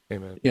too.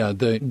 Amen. Yeah,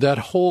 that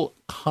whole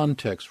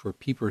context where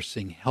people are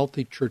seeing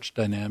healthy church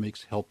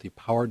dynamics, healthy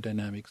power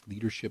dynamics,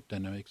 leadership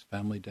dynamics,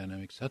 family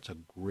dynamics, that's a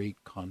great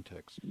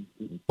context.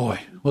 Boy,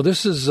 well,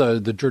 this is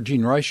the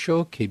Georgene Rice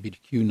Show,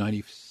 KPDQ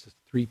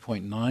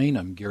 93.9.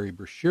 I'm Gary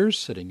Brashears,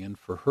 sitting in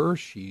for her.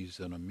 She's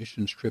on a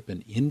missions trip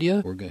in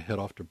India. We're going to head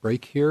off to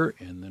break here,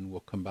 and then we'll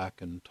come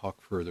back and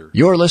talk further.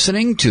 You're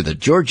listening to the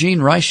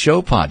Georgene Rice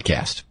Show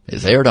podcast.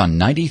 It's aired on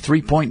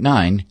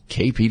 93.9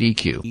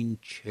 KPDQ.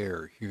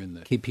 Chair here in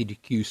the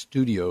KPDQ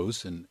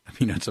studios, and I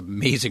mean, it's an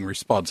amazing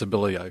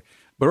responsibility,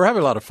 but we're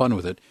having a lot of fun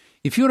with it.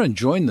 If you want to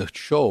join the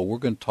show, we're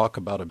going to talk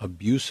about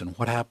abuse and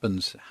what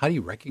happens. How do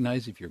you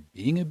recognize if you're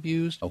being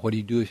abused? What do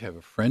you do if you have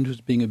a friend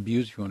who's being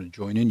abused? If you want to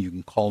join in, you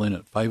can call in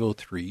at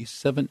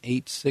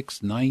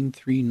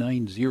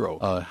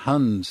 503-786-9390.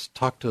 Hans,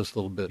 talk to us a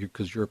little bit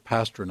because you're a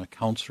pastor and a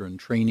counselor in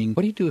training.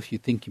 What do you do if you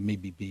think you may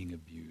be being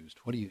abused?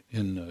 What do you,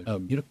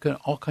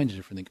 all kinds of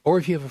different things. Or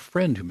if you have a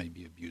friend who may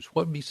be abused,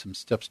 what would be some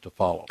steps to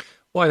follow?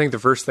 Well, I think the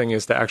first thing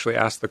is to actually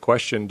ask the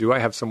question, do I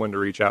have someone to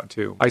reach out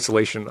to?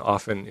 Isolation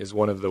often is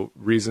one of the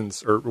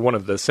reasons or one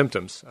of the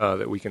symptoms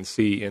that we can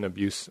see in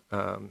abuse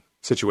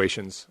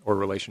situations or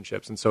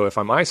relationships. And so if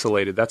I'm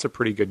isolated, that's a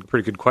pretty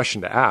good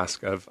question to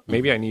ask of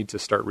maybe I need to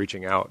start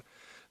reaching out.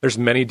 There's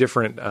many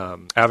different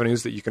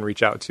avenues that you can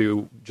reach out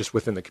to just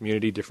within the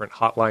community, different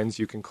hotlines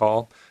you can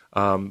call.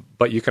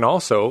 But you can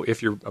also,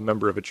 if you're a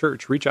member of a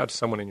church, reach out to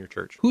someone in your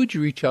church. Who would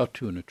you reach out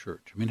to in a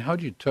church? I mean, how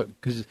do you talk?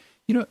 Because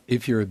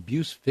if you're an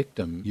abuse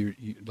victim, you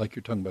like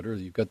you're talking about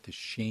earlier, you've got this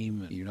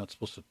shame and you're not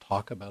supposed to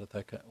talk about it.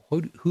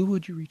 Who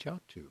would you reach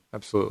out to?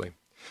 Absolutely.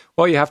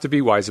 Well, you have to be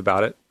wise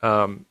about it.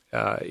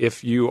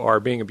 If you are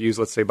being abused,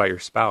 let's say by your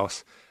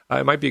spouse,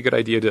 it might be a good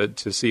idea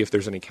to see if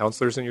there's any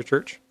counselors in your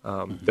church.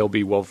 They'll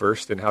be well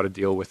versed in how to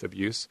deal with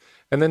abuse.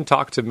 And then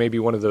talk to maybe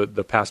one of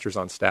the pastors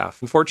on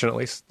staff.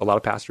 Unfortunately, a lot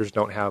of pastors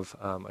don't have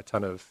a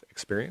ton of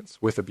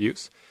experience with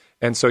abuse.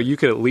 And so you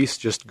could at least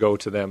just go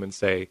to them and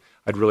say,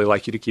 I'd really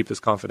like you to keep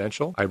this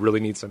confidential. I really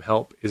need some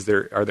help.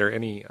 Are there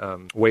any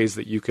ways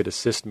that you could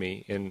assist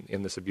me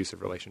in this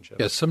abusive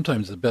relationship? Yes,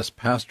 sometimes the best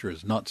pastor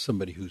is not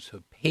somebody who's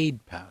a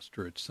paid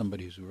pastor. It's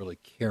somebody who's really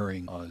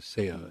caring,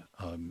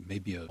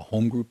 maybe a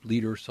home group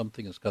leader or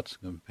something that's got some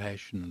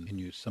compassion and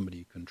you somebody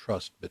you can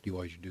trust, but you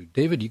always do.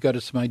 David, you got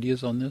some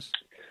ideas on this?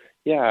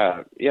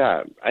 Yeah.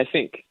 I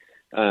think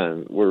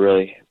we're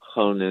really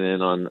honing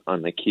in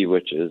on the key,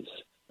 which is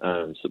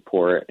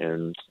support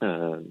and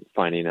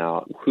finding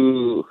out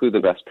who the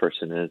best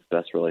person is,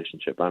 best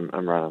relationship. I'm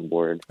right on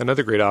board.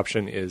 Another great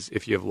option is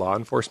if you have law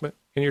enforcement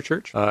in your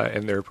church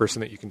and they're a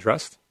person that you can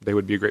trust, they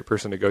would be a great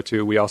person to go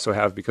to. We also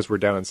have, because we're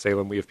down in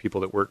Salem, we have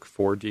people that work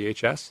for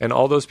DHS, and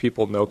all those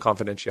people know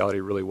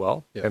confidentiality really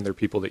well, and they're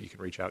people that you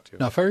can reach out to.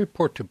 Now, if I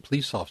report to a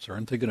police officer,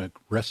 aren't they going to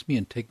arrest me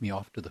and take me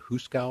off to the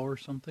Hooskow or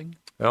something?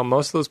 Well,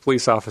 most of those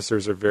police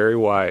officers are very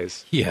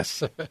wise.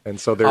 Yes. And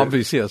so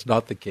obviously that's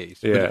not the case.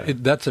 Yeah.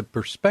 But that's a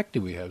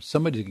perspective we have.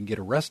 Somebody can get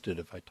arrested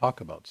if I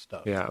talk about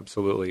stuff. Yeah,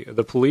 absolutely.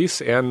 The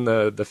police and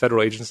the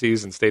federal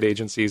agencies and state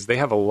agencies, they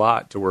have a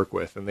lot to work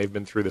with, and they've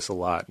been through this a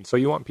lot. And so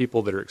you want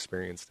people that are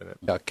experienced in it.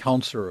 Yeah,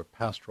 counselor or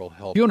pastoral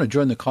help. If you want to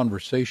join the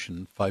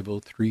conversation,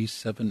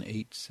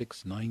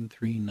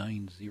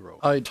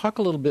 503-786-9390. Talk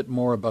a little bit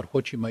more about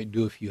what you might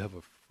do if you have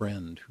a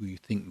friend who you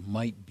think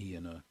might be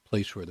in a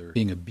place where they're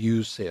being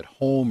abused, say at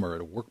home or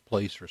at a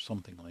workplace or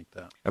something like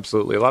that.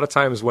 Absolutely. A lot of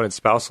times when it's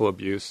spousal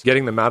abuse,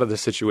 getting them out of the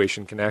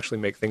situation can actually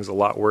make things a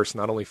lot worse,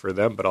 not only for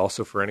them, but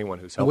also for anyone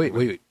who's helping.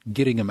 Wait.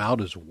 Getting them out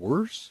is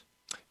worse?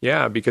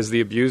 Yeah, because the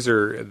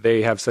abuser,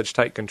 they have such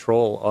tight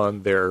control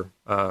on their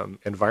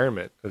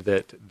environment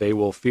that they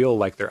will feel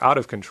like they're out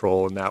of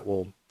control, and that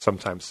will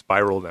sometimes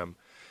spiral them.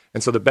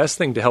 And so the best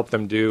thing to help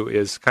them do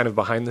is kind of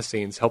behind the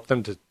scenes, help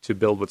them to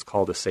build what's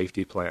called a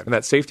safety plan. And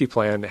that safety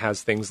plan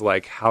has things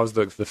like, how's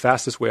the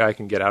fastest way I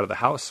can get out of the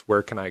house?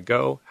 Where can I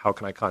go? How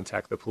can I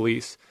contact the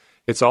police?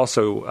 It's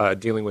also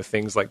dealing with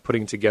things like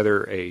putting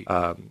together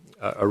a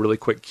really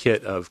quick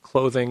kit of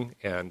clothing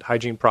and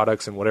hygiene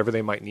products and whatever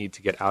they might need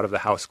to get out of the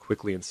house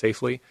quickly and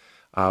safely.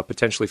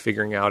 Potentially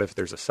figuring out if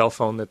there's a cell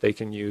phone that they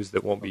can use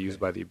that won't be used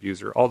by the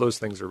abuser. All those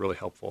things are really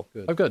helpful.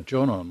 Good. I've got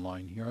Jonah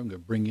online here. I'm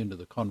going to bring you into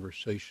the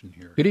conversation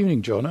here. Good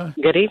evening, Jonah.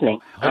 Good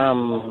evening.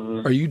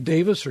 Are you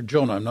Davis or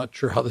Jonah? I'm not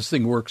sure how this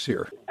thing works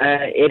here.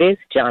 It is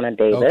Jonah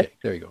Davis. Okay,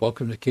 there you go.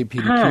 Welcome to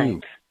KPDQ. Hi.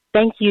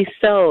 Thank you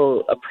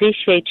so.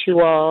 Appreciate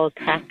you all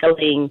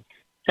tackling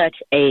such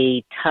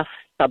a tough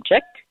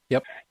subject.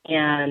 Yep.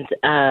 And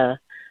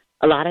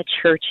a lot of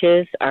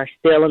churches are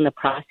still in the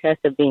process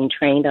of being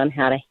trained on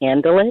how to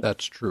handle it.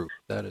 That's true.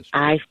 That is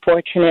true. I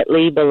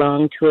fortunately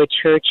belong to a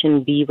church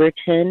in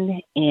Beaverton,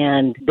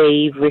 and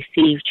they've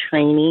received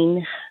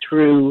training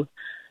through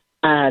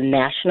a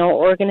national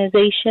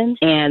organization.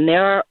 And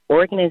there are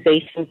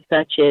organizations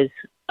such as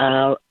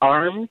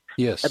ARMS,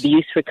 yes.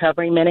 Abuse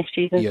Recovery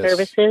Ministries and Yes.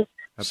 Services.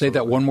 Say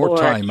that one more Or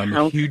time. I'm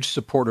a huge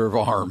supporter of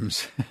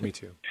ARMS. Me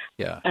too.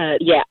 Yeah.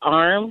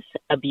 ARMS,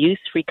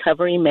 Abuse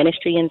Recovery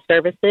Ministry and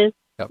Services.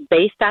 Yep.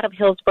 Based out of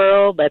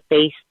Hillsborough, but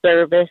they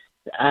service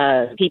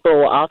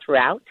people all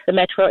throughout the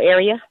metro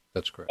area.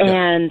 That's correct.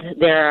 And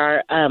there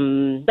are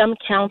some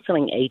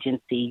counseling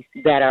agencies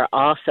that are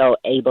also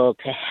able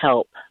to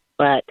help.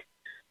 But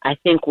I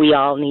think we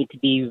all need to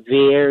be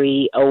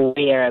very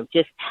aware of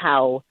just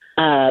how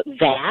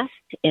vast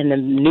and the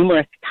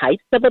numerous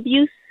types of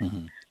abuse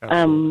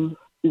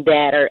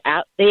that are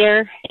out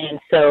there. And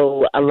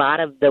so a lot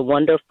of the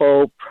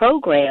wonderful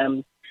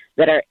programs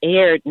that are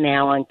aired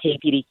now on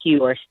KPDQ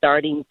are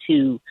starting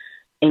to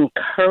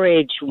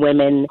encourage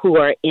women who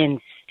are in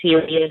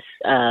serious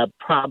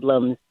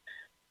problems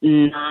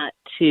not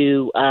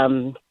to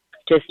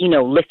just,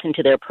 listen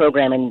to their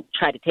program and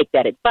try to take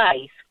that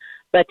advice,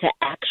 but to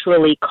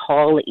actually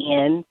call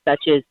in,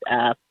 such as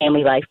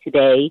Family Life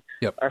Today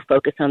or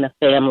Focus on the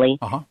Family,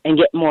 and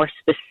get more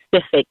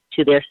specific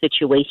to their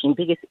situation,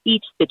 because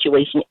each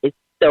situation is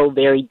so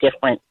very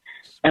different.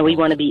 And we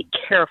want to be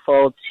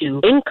careful to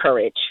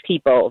encourage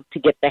people to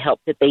get the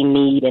help that they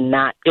need and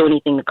not do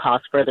anything to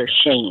cause further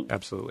shame.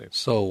 Absolutely.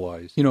 So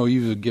wise. You know,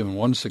 you've given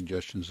one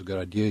suggestion. It's a good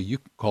idea. You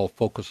can call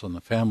Focus on the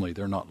Family.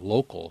 They're not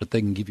local, but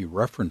they can give you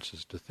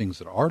references to things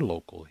that are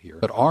local here.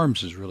 But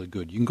ARMS is really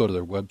good. You can go to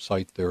their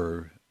website.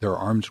 There are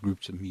ARMS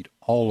groups that meet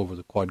all over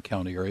the Quad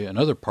County area and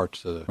other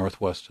parts of the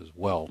Northwest as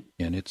well.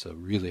 And it's a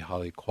really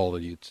high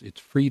quality.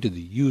 It's free to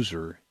the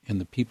user, and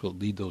the people that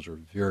lead those are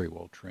very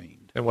well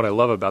trained. And what I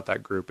love about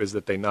that group is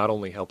that they not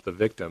only help the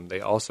victim,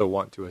 they also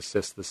want to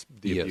assist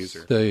the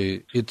abuser.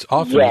 It's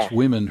often it's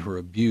women who are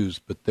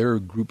abused, but their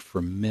group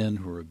for men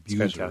who are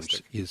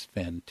abusers is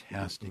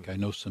fantastic. I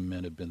know some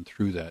men have been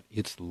through that.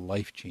 It's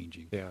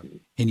life-changing. Yeah.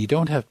 And you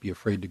don't have to be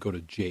afraid to go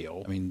to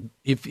jail. I mean,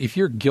 if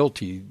you're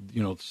guilty,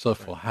 you know,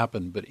 stuff will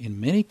happen. But in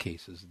many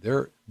cases,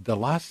 the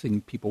last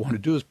thing people want to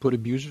do is put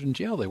abusers in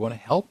jail. They want to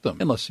help them,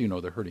 unless, you know,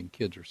 they're hurting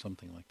kids or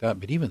something like that.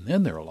 But even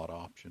then, there are a lot of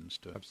options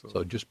to.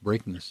 So just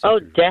breaking the cycle. Oh,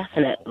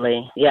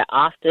 definitely. Yeah,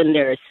 often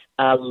there's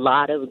a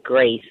lot of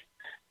grace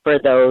for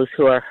those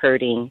who are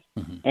hurting.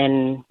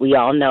 And we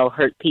all know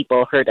hurt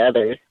people hurt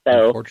others.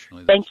 So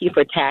thank you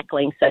for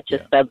tackling such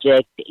a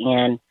subject.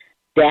 And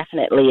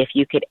definitely, if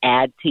you could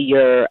add to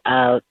your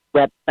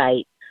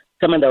website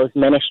some of those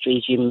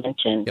ministries you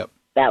mentioned.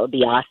 That would be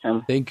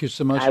awesome. Thank you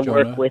so much, I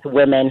Jonah. work with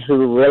women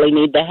who really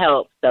need the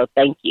help, so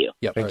thank you.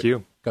 Thank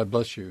you. God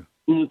bless you.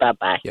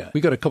 Bye-bye. Yeah, we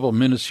got a couple of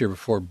minutes here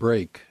before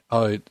break.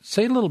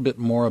 Say a little bit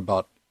more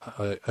about,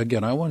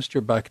 again, I want to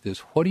steer back to this.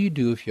 What do you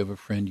do if you have a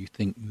friend you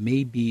think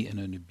may be in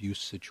an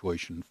abuse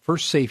situation?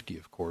 First, safety,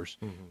 of course,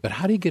 but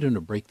how do you get them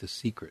to break the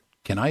secret?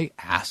 Can I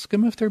ask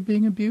them if they're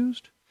being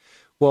abused?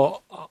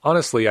 Well,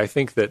 honestly, I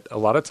think that a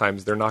lot of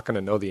times they're not going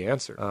to know the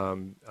answer.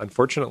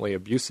 Unfortunately,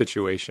 abuse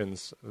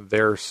situations,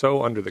 they're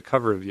so under the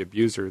cover of the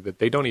abuser that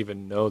they don't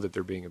even know that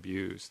they're being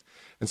abused.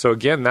 And so,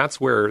 again, that's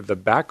where the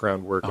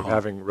background work of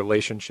having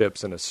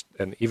relationships and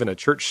even a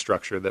church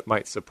structure that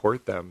might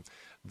support them,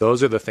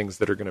 those are the things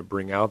that are going to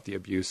bring out the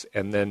abuse,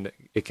 and then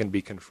it can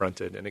be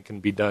confronted, and it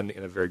can be done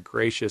in a very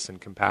gracious and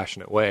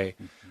compassionate way.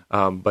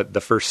 But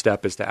the first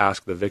step is to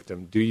ask the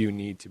victim, do you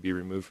need to be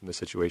removed from the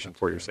situation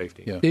for your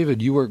safety? Yeah.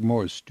 David, you work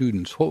more with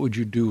students. What would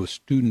you do with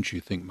students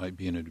you think might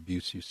be in an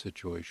abusive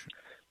situation?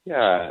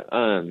 Yeah,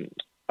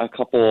 a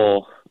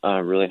couple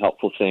really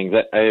helpful things.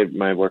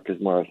 My work is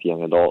more with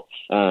young adults,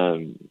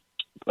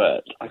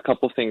 but a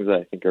couple things that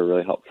I think are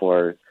really helpful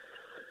are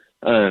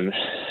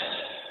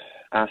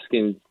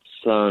asking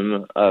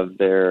some of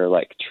their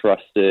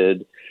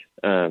trusted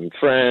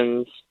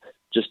friends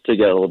just to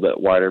get a little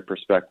bit wider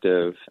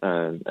perspective,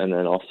 and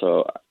then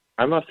also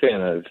I'm a fan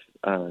of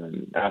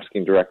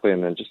asking directly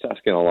and then just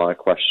asking a lot of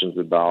questions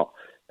about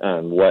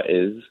what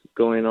is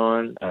going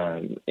on,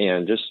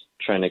 and just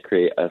trying to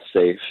create a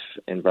safe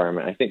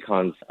environment. I think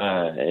Hans,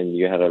 and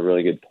you had a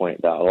really good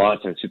point that a lot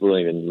of times people don't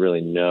even really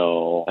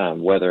know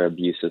whether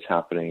abuse is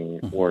happening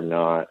or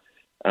not.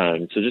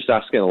 So just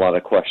asking a lot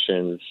of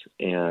questions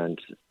and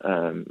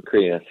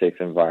creating a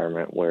safe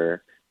environment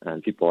where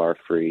people are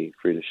free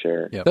to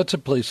share. Yeah, that's a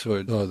place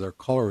where their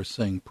caller is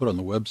saying put on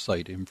the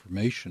website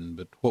information,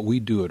 but what we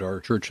do at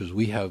our church is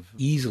we have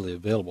easily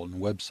available on the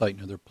website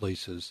and other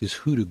places is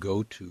who to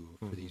go to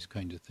for these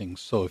kinds of things.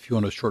 So if you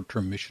want a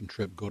short-term mission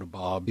trip, go to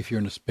Bob. If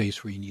you're in a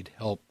space where you need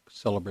help,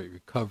 Celebrate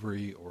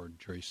Recovery or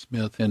Jerry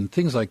Smith and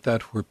things like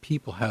that where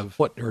people have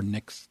what their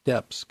next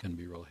steps can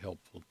be real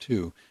helpful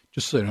too.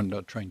 Just so I'm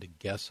not trying to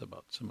guess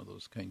about some of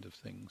those kind of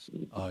things.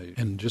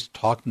 And just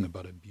talking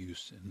about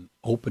abuse and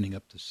opening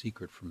up the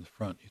secret from the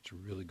front, it's a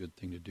really good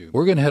thing to do.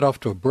 We're going to head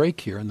off to a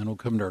break here, and then we'll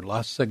come to our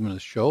last segment of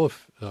the show.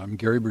 I'm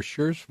Gary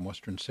Brashears from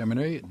Western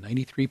Seminary at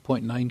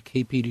 93.9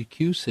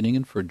 KPDQ, sitting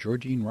in for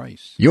Georgene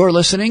Rice. You're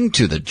listening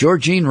to the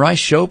Georgene Rice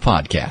Show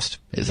podcast.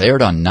 It's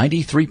aired on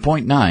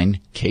 93.9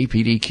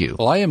 KPDQ.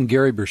 Well, I am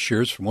Gary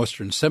Brashears from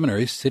Western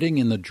Seminary, sitting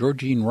in the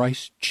Georgene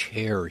Rice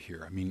chair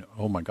here. I mean,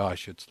 oh my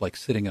gosh, it's like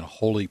sitting in a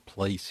holy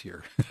place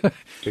here.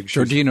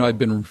 Georgene and I have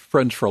been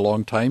friends for a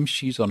long time.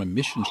 She's on a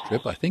missions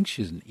trip. I think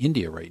she's in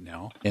India right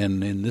now.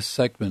 And in this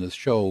segment of the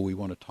show, we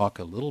want to talk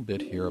a little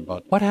bit here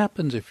about what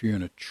happens if you're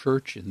in a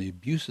church and the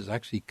abuse is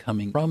actually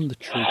coming from the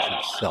church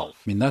itself.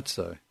 I mean, that's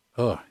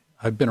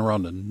I've been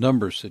around a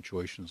number of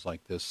situations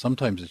like this.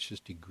 Sometimes it's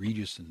just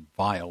egregious and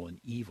vile and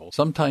evil.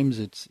 Sometimes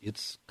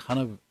it's kind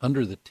of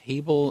under the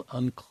table,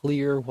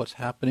 unclear what's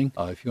happening.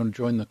 If you want to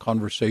join the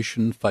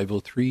conversation,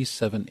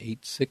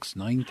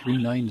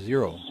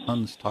 503-786-9390.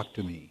 Hans, talk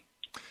to me.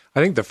 I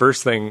think the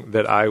first thing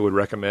that I would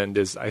recommend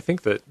is I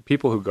think that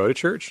people who go to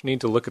church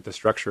need to look at the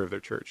structure of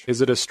their church.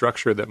 Is it a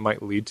structure that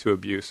might lead to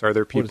abuse? Are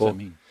there people... What does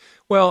that mean?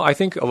 Well, I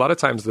think a lot of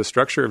times the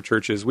structure of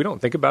churches, we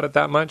don't think about it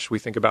that much. We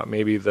think about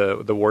maybe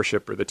the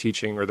worship or the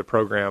teaching or the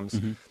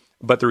programs.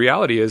 But the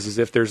reality is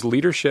if there's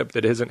leadership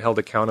that isn't held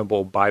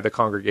accountable by the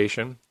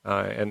congregation,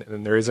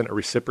 and there isn't a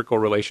reciprocal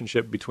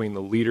relationship between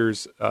the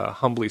leaders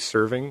humbly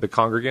serving the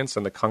congregants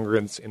and the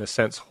congregants, in a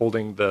sense,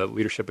 holding the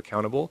leadership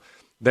accountable,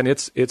 then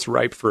it's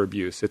ripe for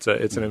abuse. It's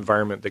an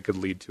environment that could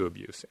lead to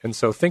abuse. And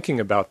so thinking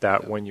about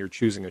that when you're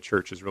choosing a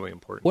church is really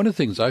important. One of the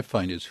things I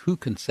find is who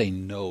can say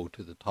no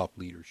to the top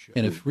leadership.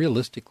 And if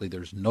realistically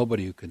there's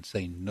nobody who can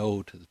say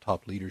no to the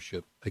top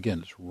leadership, again,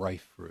 it's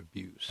rife for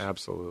abuse.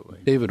 Absolutely.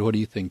 David, what do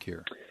you think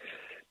here?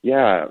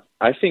 Yeah,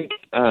 I think,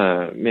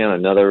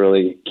 another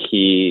really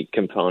key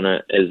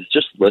component is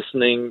just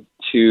listening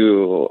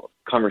to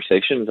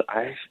conversations.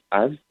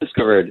 I've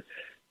discovered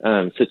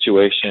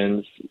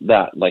situations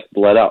that like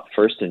bled out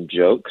first in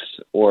jokes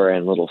or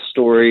in little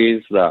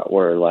stories that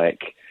were like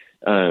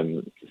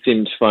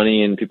seemed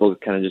funny, and people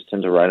kind of just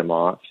tend to write them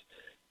off.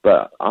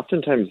 But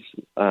oftentimes,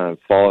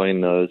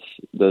 following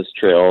those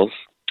trails,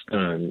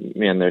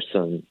 there's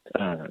some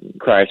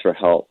cries for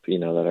help,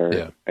 that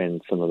are in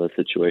some of those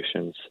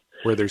situations.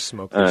 Where there's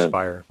smoke, there's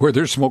fire. Where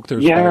there's smoke,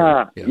 there's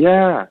fire.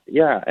 Yeah.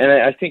 And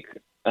I think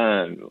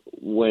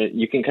when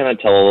you can kind of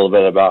tell a little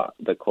bit about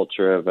the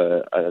culture of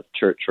a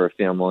church or a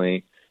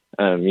family,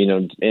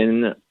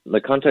 in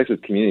the context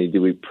of community, do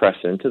we press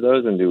into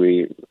those and do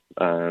we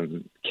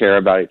care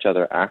about each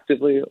other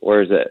actively,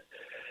 or is it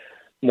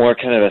more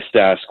kind of a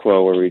status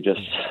quo where we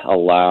just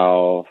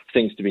allow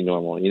things to be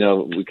normal?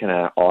 We kind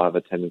of all have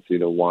a tendency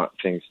to want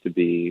things to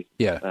be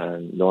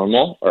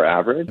normal or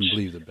average. And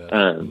believe the best.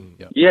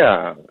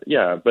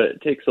 But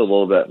it takes a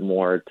little bit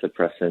more to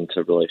press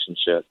into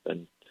relationship,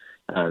 and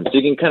so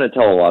you can kind of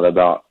tell a lot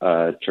about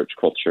church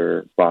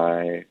culture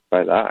by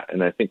that.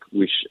 And I think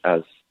we,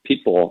 as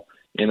people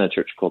in a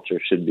church culture,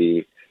 should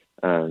be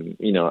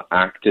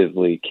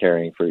actively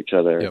caring for each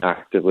other,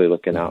 actively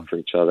looking out for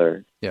each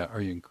other. Yeah,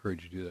 are you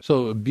encouraged to do that?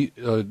 So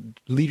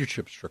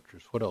leadership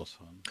structures, what else?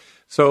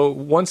 So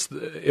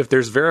if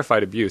there's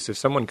verified abuse, if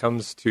someone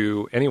comes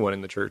to anyone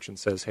in the church and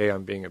says, hey,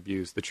 I'm being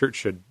abused, the church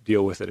should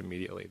deal with it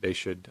immediately. They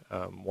should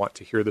want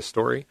to hear the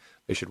story.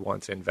 They should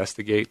want to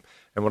investigate.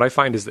 And what I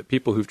find is that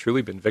people who've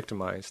truly been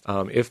victimized,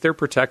 if they're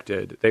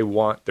protected, they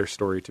want their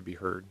story to be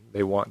heard.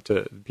 They want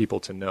people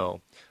to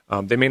know.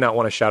 They may not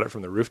want to shout it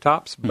from the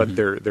rooftops, but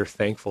they're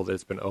thankful that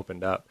it's been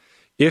opened up.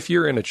 If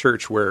you're in a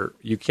church where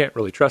you can't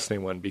really trust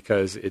anyone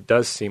because it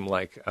does seem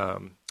like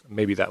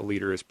maybe that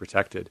leader is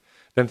protected,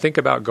 then think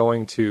about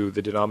going to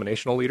the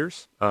denominational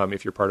leaders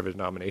if you're part of a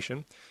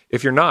denomination.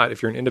 If you're not,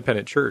 if you're an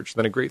independent church,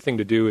 then a great thing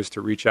to do is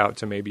to reach out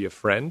to maybe a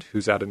friend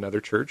who's at another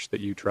church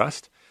that you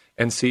trust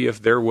and see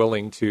if they're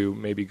willing to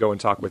maybe go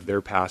and talk with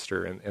their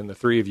pastor, and the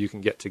three of you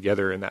can get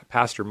together, and that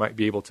pastor might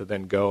be able to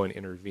then go and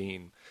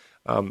intervene.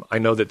 I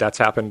know that that's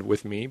happened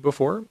with me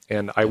before,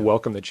 and I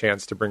welcome the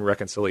chance to bring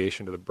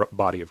reconciliation to the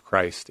body of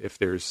Christ if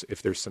there's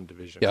some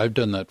division. Yeah, I've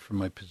done that from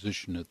my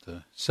position at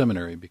the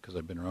seminary because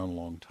I've been around a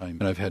long time,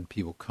 and I've had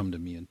people come to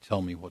me and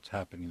tell me what's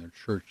happening in their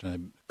church,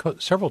 and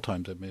several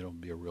times I've made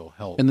them be a real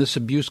help. And this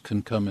abuse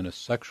can come in a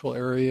sexual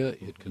area,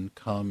 it can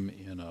come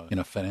in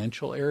a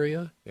financial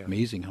area. Yeah.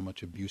 Amazing how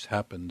much abuse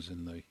happens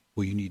in the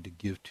you need to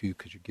give to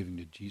because you're giving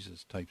to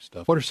Jesus type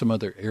stuff. What are some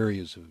other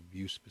areas of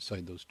abuse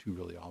beside those two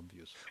really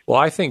obvious? Well,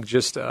 I think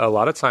just a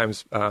lot of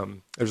times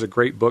there's a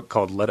great book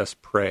called Let Us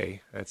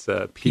Pray. It's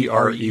a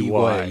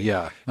P-R-E-Y.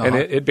 Yeah. And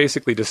it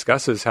basically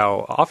discusses how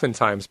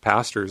oftentimes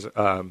pastors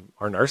are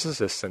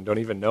narcissists and don't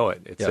even know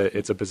it.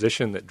 It's a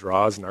position that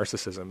draws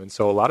narcissism. And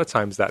so a lot of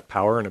times that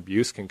power and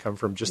abuse can come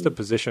from just a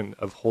position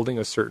of holding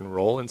a certain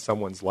role in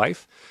someone's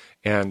life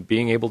and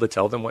being able to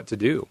tell them what to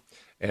do.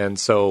 And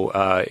so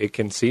it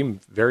can seem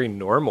very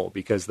normal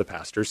because the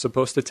pastor's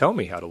supposed to tell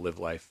me how to live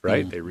life,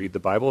 right? They read the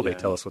Bible, they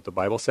tell us what the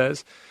Bible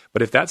says.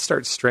 But if that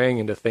starts straying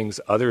into things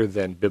other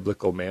than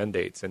biblical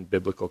mandates and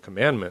biblical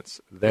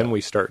commandments, then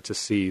we start to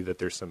see that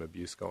there's some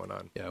abuse going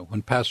on. Yeah,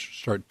 when pastors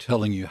start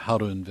telling you how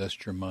to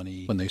invest your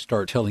money, when they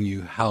start telling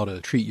you how to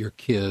treat your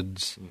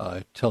kids,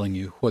 telling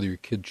you whether your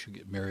kids should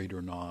get married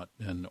or not,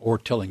 or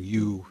telling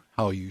you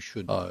how you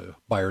should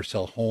buy or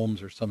sell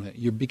homes or something,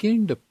 you're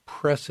beginning to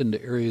press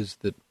into areas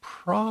that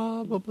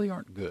probably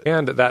aren't good.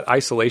 And that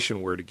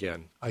isolation word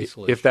again.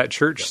 Isolation. If that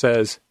church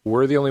says,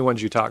 we're the only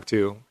ones you talk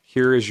to,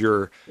 here is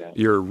your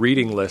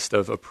reading list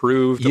of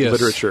approved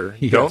literature.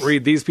 Yes. Don't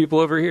read these people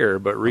over here,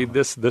 but read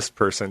this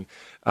person.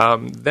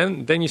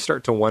 Then you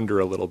start to wonder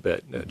a little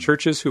bit.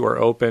 Churches who are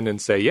open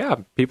and say, yeah,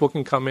 people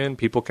can come in,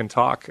 people can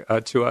talk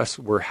to us.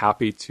 We're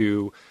happy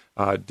to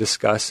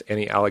discuss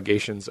any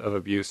allegations of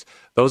abuse.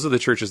 Those are the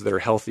churches that are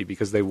healthy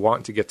because they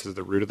want to get to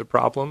the root of the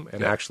problem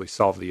and actually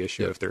solve the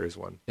issue if there is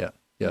one.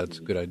 Yeah, it's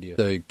a good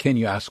idea. Can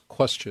you ask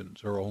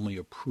questions or only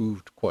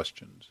approved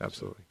questions?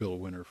 Absolutely. Real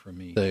winner for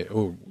me.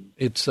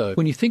 It's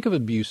when you think of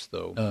abuse,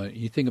 though,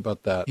 you think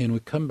about that, and we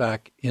come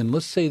back, and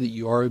let's say that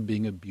you are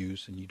being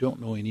abused and you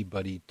don't know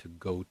anybody to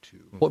go to.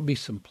 What would be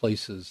some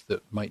places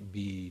that might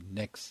be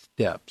next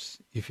steps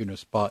if you're in a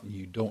spot and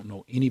you don't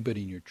know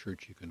anybody in your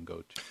church you can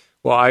go to?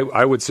 Well,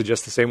 I would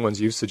suggest the same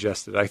ones you've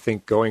suggested. I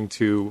think going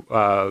to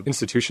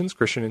institutions,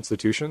 Christian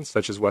institutions,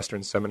 such as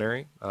Western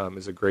Seminary,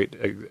 is a great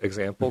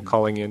example, mm-hmm.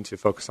 calling in to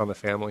focus on the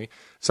family.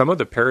 Some of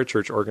the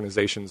parachurch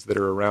organizations that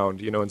are around,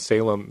 in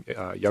Salem,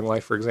 Young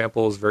Life, for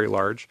example, is very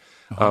large.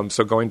 Uh-huh.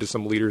 So going to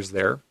some leaders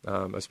there,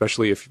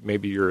 especially if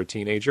maybe you're a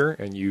teenager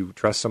and you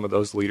trust some of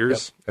those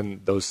leaders, yep.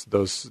 and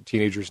those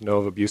teenagers know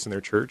of abuse in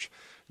their church,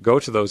 go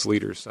to those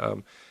leaders.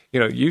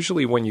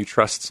 Usually when you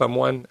trust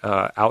someone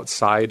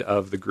outside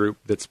of the group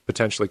that's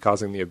potentially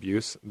causing the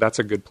abuse, that's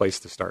a good place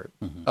to start.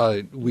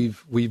 Mm-hmm.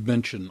 We've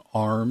mentioned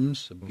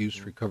ARMS, Abuse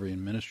mm-hmm. Recovery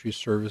and Ministry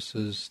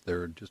Services.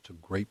 They're just a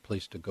great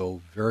place to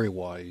go, very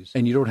wise.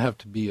 And you don't have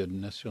to be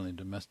necessarily a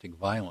domestic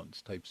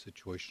violence type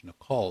situation to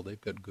call. They've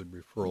got good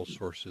referral mm-hmm.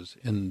 sources,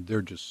 and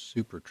they're just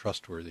super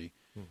trustworthy,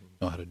 mm-hmm.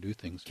 know how to do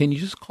things. Can you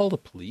just call the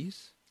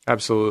police?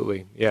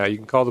 Absolutely. Yeah, you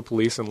can call the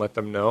police and let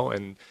them know,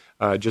 and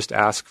just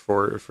ask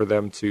for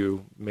them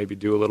to maybe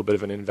do a little bit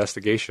of an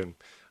investigation.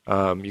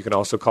 You can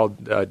also call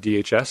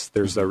DHS.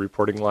 There's a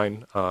reporting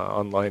line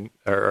online.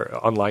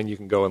 You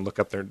can go and look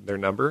up their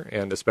number,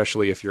 and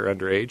especially if you're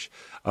underage.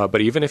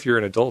 But even if you're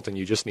an adult and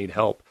you just need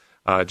help,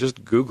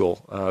 just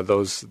Google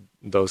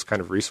those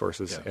kind of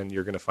resources, yeah. and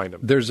you're going to find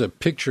them. There's a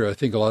picture I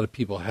think a lot of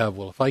people have.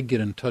 Well, if I get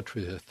in touch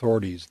with the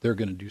authorities, they're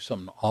going to do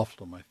something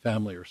awful to my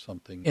family or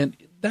something. And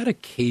that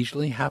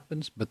occasionally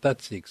happens, but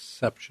that's the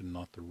exception,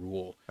 not the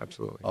rule.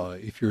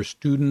 Absolutely. If you're a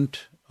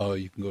student,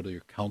 you can go to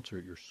your counselor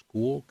at your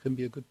school, can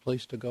be a good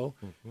place to go.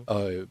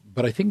 Mm-hmm.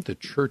 But I think the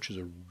church is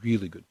a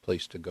really good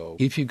place to go.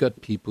 If you've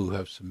got people who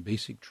have some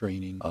basic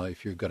training,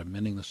 if you've got a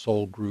Mending the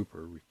Soul group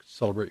or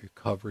Celebrate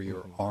Recovery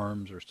mm-hmm. or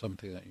ARMS or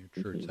something like that in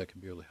your church, mm-hmm. that can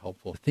be really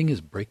helpful. The thing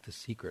is, break the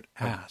secret.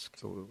 Ask.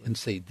 Absolutely. And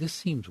say, this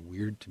seems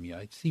weird to me.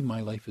 I see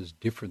my life is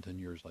different than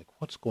yours. Like,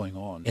 what's going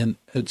on? And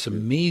it's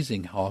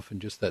amazing how often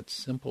just that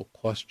simple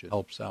question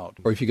helps out.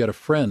 Or if you got a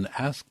friend,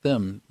 ask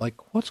them,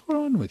 like, what's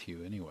going on with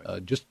you anyway?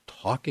 Just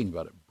talking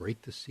about it.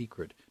 Break the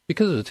secret.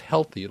 Because if it's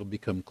healthy, it'll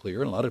become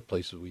clear. In a lot of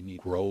places, we need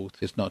growth.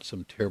 It's not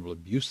some terrible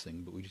abuse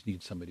thing, but we just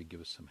need somebody to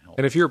give us some help.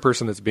 And if you're a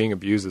person that's being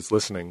abused that's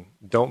listening,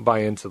 don't buy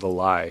into the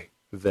lie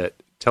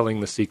that telling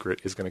the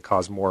secret is going to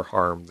cause more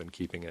harm than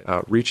keeping it.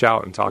 Reach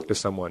out and talk to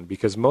someone,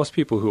 because most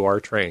people who are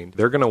trained,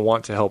 they're going to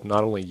want to help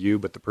not only you,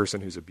 but the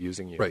person who's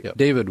abusing you. Right. Yeah.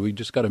 David, we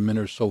just got a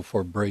minute or so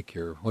for a break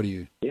here. What do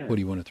you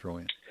want to throw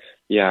in?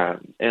 Yeah,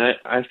 and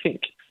I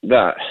think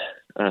that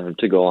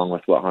to go along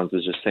with what Hans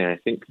was just saying, I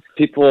think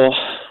people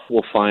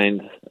will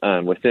find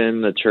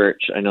within the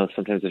church, I know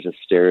sometimes there's a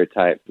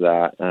stereotype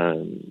that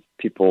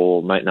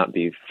people might not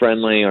be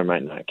friendly or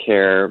might not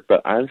care,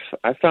 but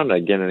I've found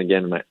again and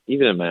again,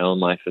 even in my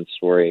own life and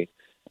story,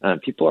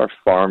 people are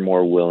far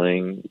more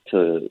willing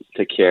to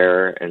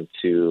care and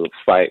to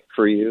fight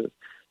for you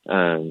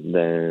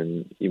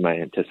than you might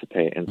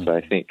anticipate. And so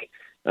I think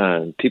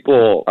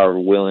people are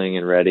willing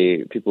and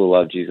ready. People who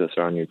love Jesus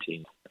are on your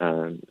team.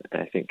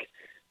 I think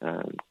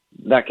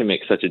that can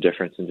make such a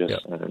difference in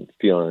just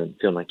feeling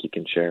like you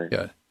can share.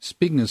 Yeah.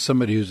 Speaking as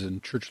somebody who's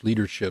in church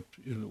leadership,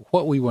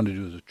 what we want to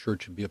do as a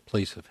church is be a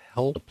place of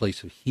help, a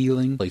place of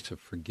healing, a place of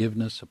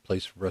forgiveness, a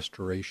place of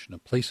restoration, a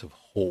place of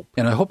hope.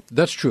 And I hope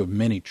that's true of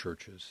many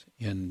churches,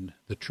 and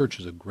the church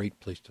is a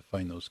great place to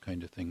find those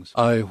kind of things.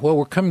 Well,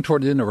 we're coming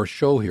toward the end of our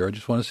show here. I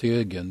just want to say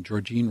again,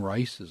 Georgene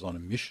Rice is on a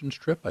missions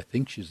trip. I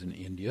think she's in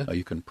India.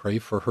 You can pray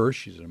for her.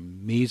 She's an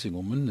amazing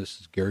woman.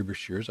 This is Gary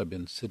Breshears. I've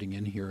been sitting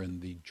in here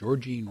in the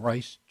Georgene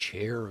Rice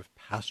Chair of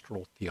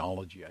Pastoral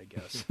Theology, I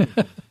guess.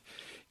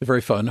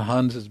 Very fun.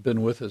 Hans has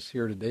been with us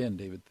here today, and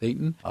David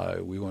Thayton.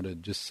 We want to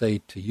just say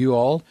to you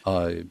all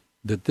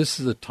that this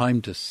is a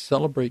time to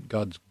celebrate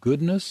God's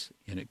goodness,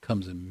 and it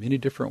comes in many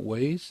different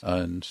ways.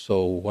 And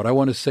so what I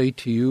want to say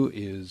to you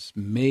is,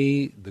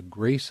 may the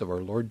grace of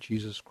our Lord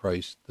Jesus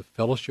Christ, the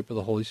fellowship of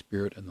the Holy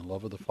Spirit, and the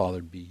love of the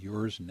Father be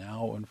yours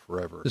now and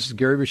forever. This is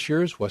Gary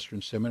Breshears,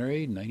 Western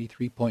Seminary,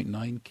 93.9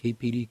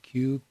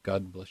 KPDQ.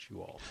 God bless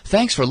you all.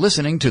 Thanks for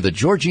listening to the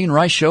Georgene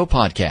Rice Show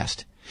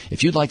podcast.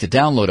 If you'd like to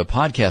download a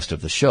podcast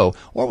of the show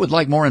or would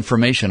like more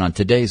information on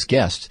today's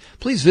guests,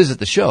 please visit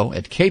the show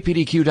at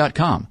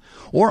kpdq.com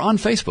or on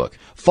Facebook.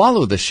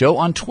 Follow the show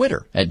on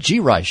Twitter at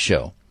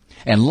GRiceShow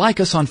and like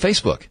us on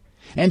Facebook.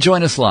 And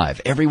join us live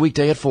every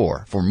weekday at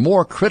 4 for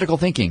more critical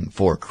thinking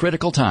for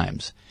critical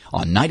times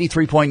on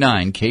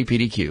 93.9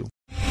 KPDQ.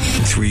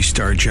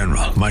 3-star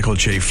General Michael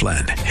J.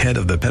 Flynn, head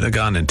of the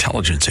Pentagon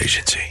Intelligence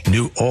Agency,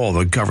 knew all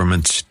the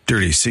government's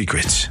dirty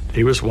secrets.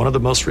 He was one of the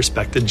most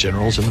respected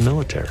generals in the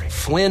military.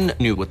 Flynn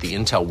knew what the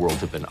intel world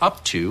had been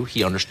up to.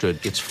 He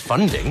understood its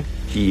funding.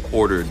 He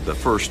ordered the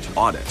first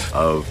audit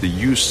of the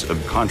use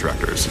of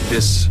contractors.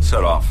 This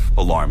set off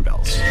alarm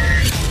bells.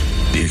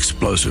 The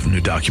explosive new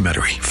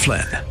documentary,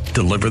 Flynn,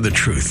 Deliver the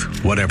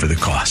Truth, Whatever the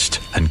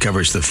Cost,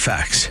 uncovers the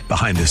facts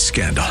behind this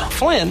scandal.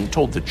 Flynn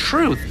told the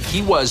truth.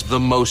 He was the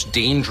most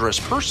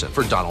dangerous person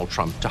for Donald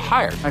Trump to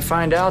hire. I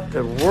find out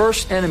the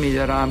worst enemy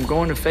that I'm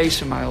going to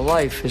face in my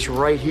life is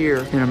right here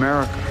in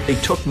America. They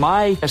took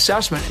my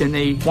assessment and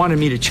they wanted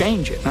me to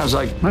change it. And I was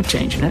like, I'm not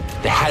changing it.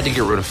 They had to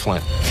get rid of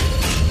Flynn.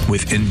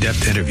 with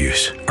in-depth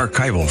interviews,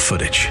 archival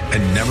footage,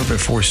 and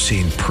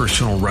never-before-seen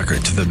personal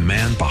records of the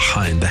man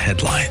behind the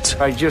headlines.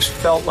 I just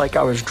felt like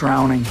I was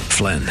drowning.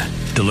 Flynn,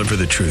 deliver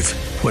the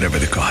truth, whatever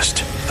the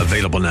cost.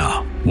 Available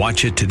now.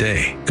 Watch it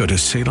today. Go to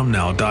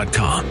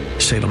salemnow.com.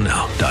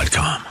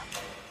 salemnow.com.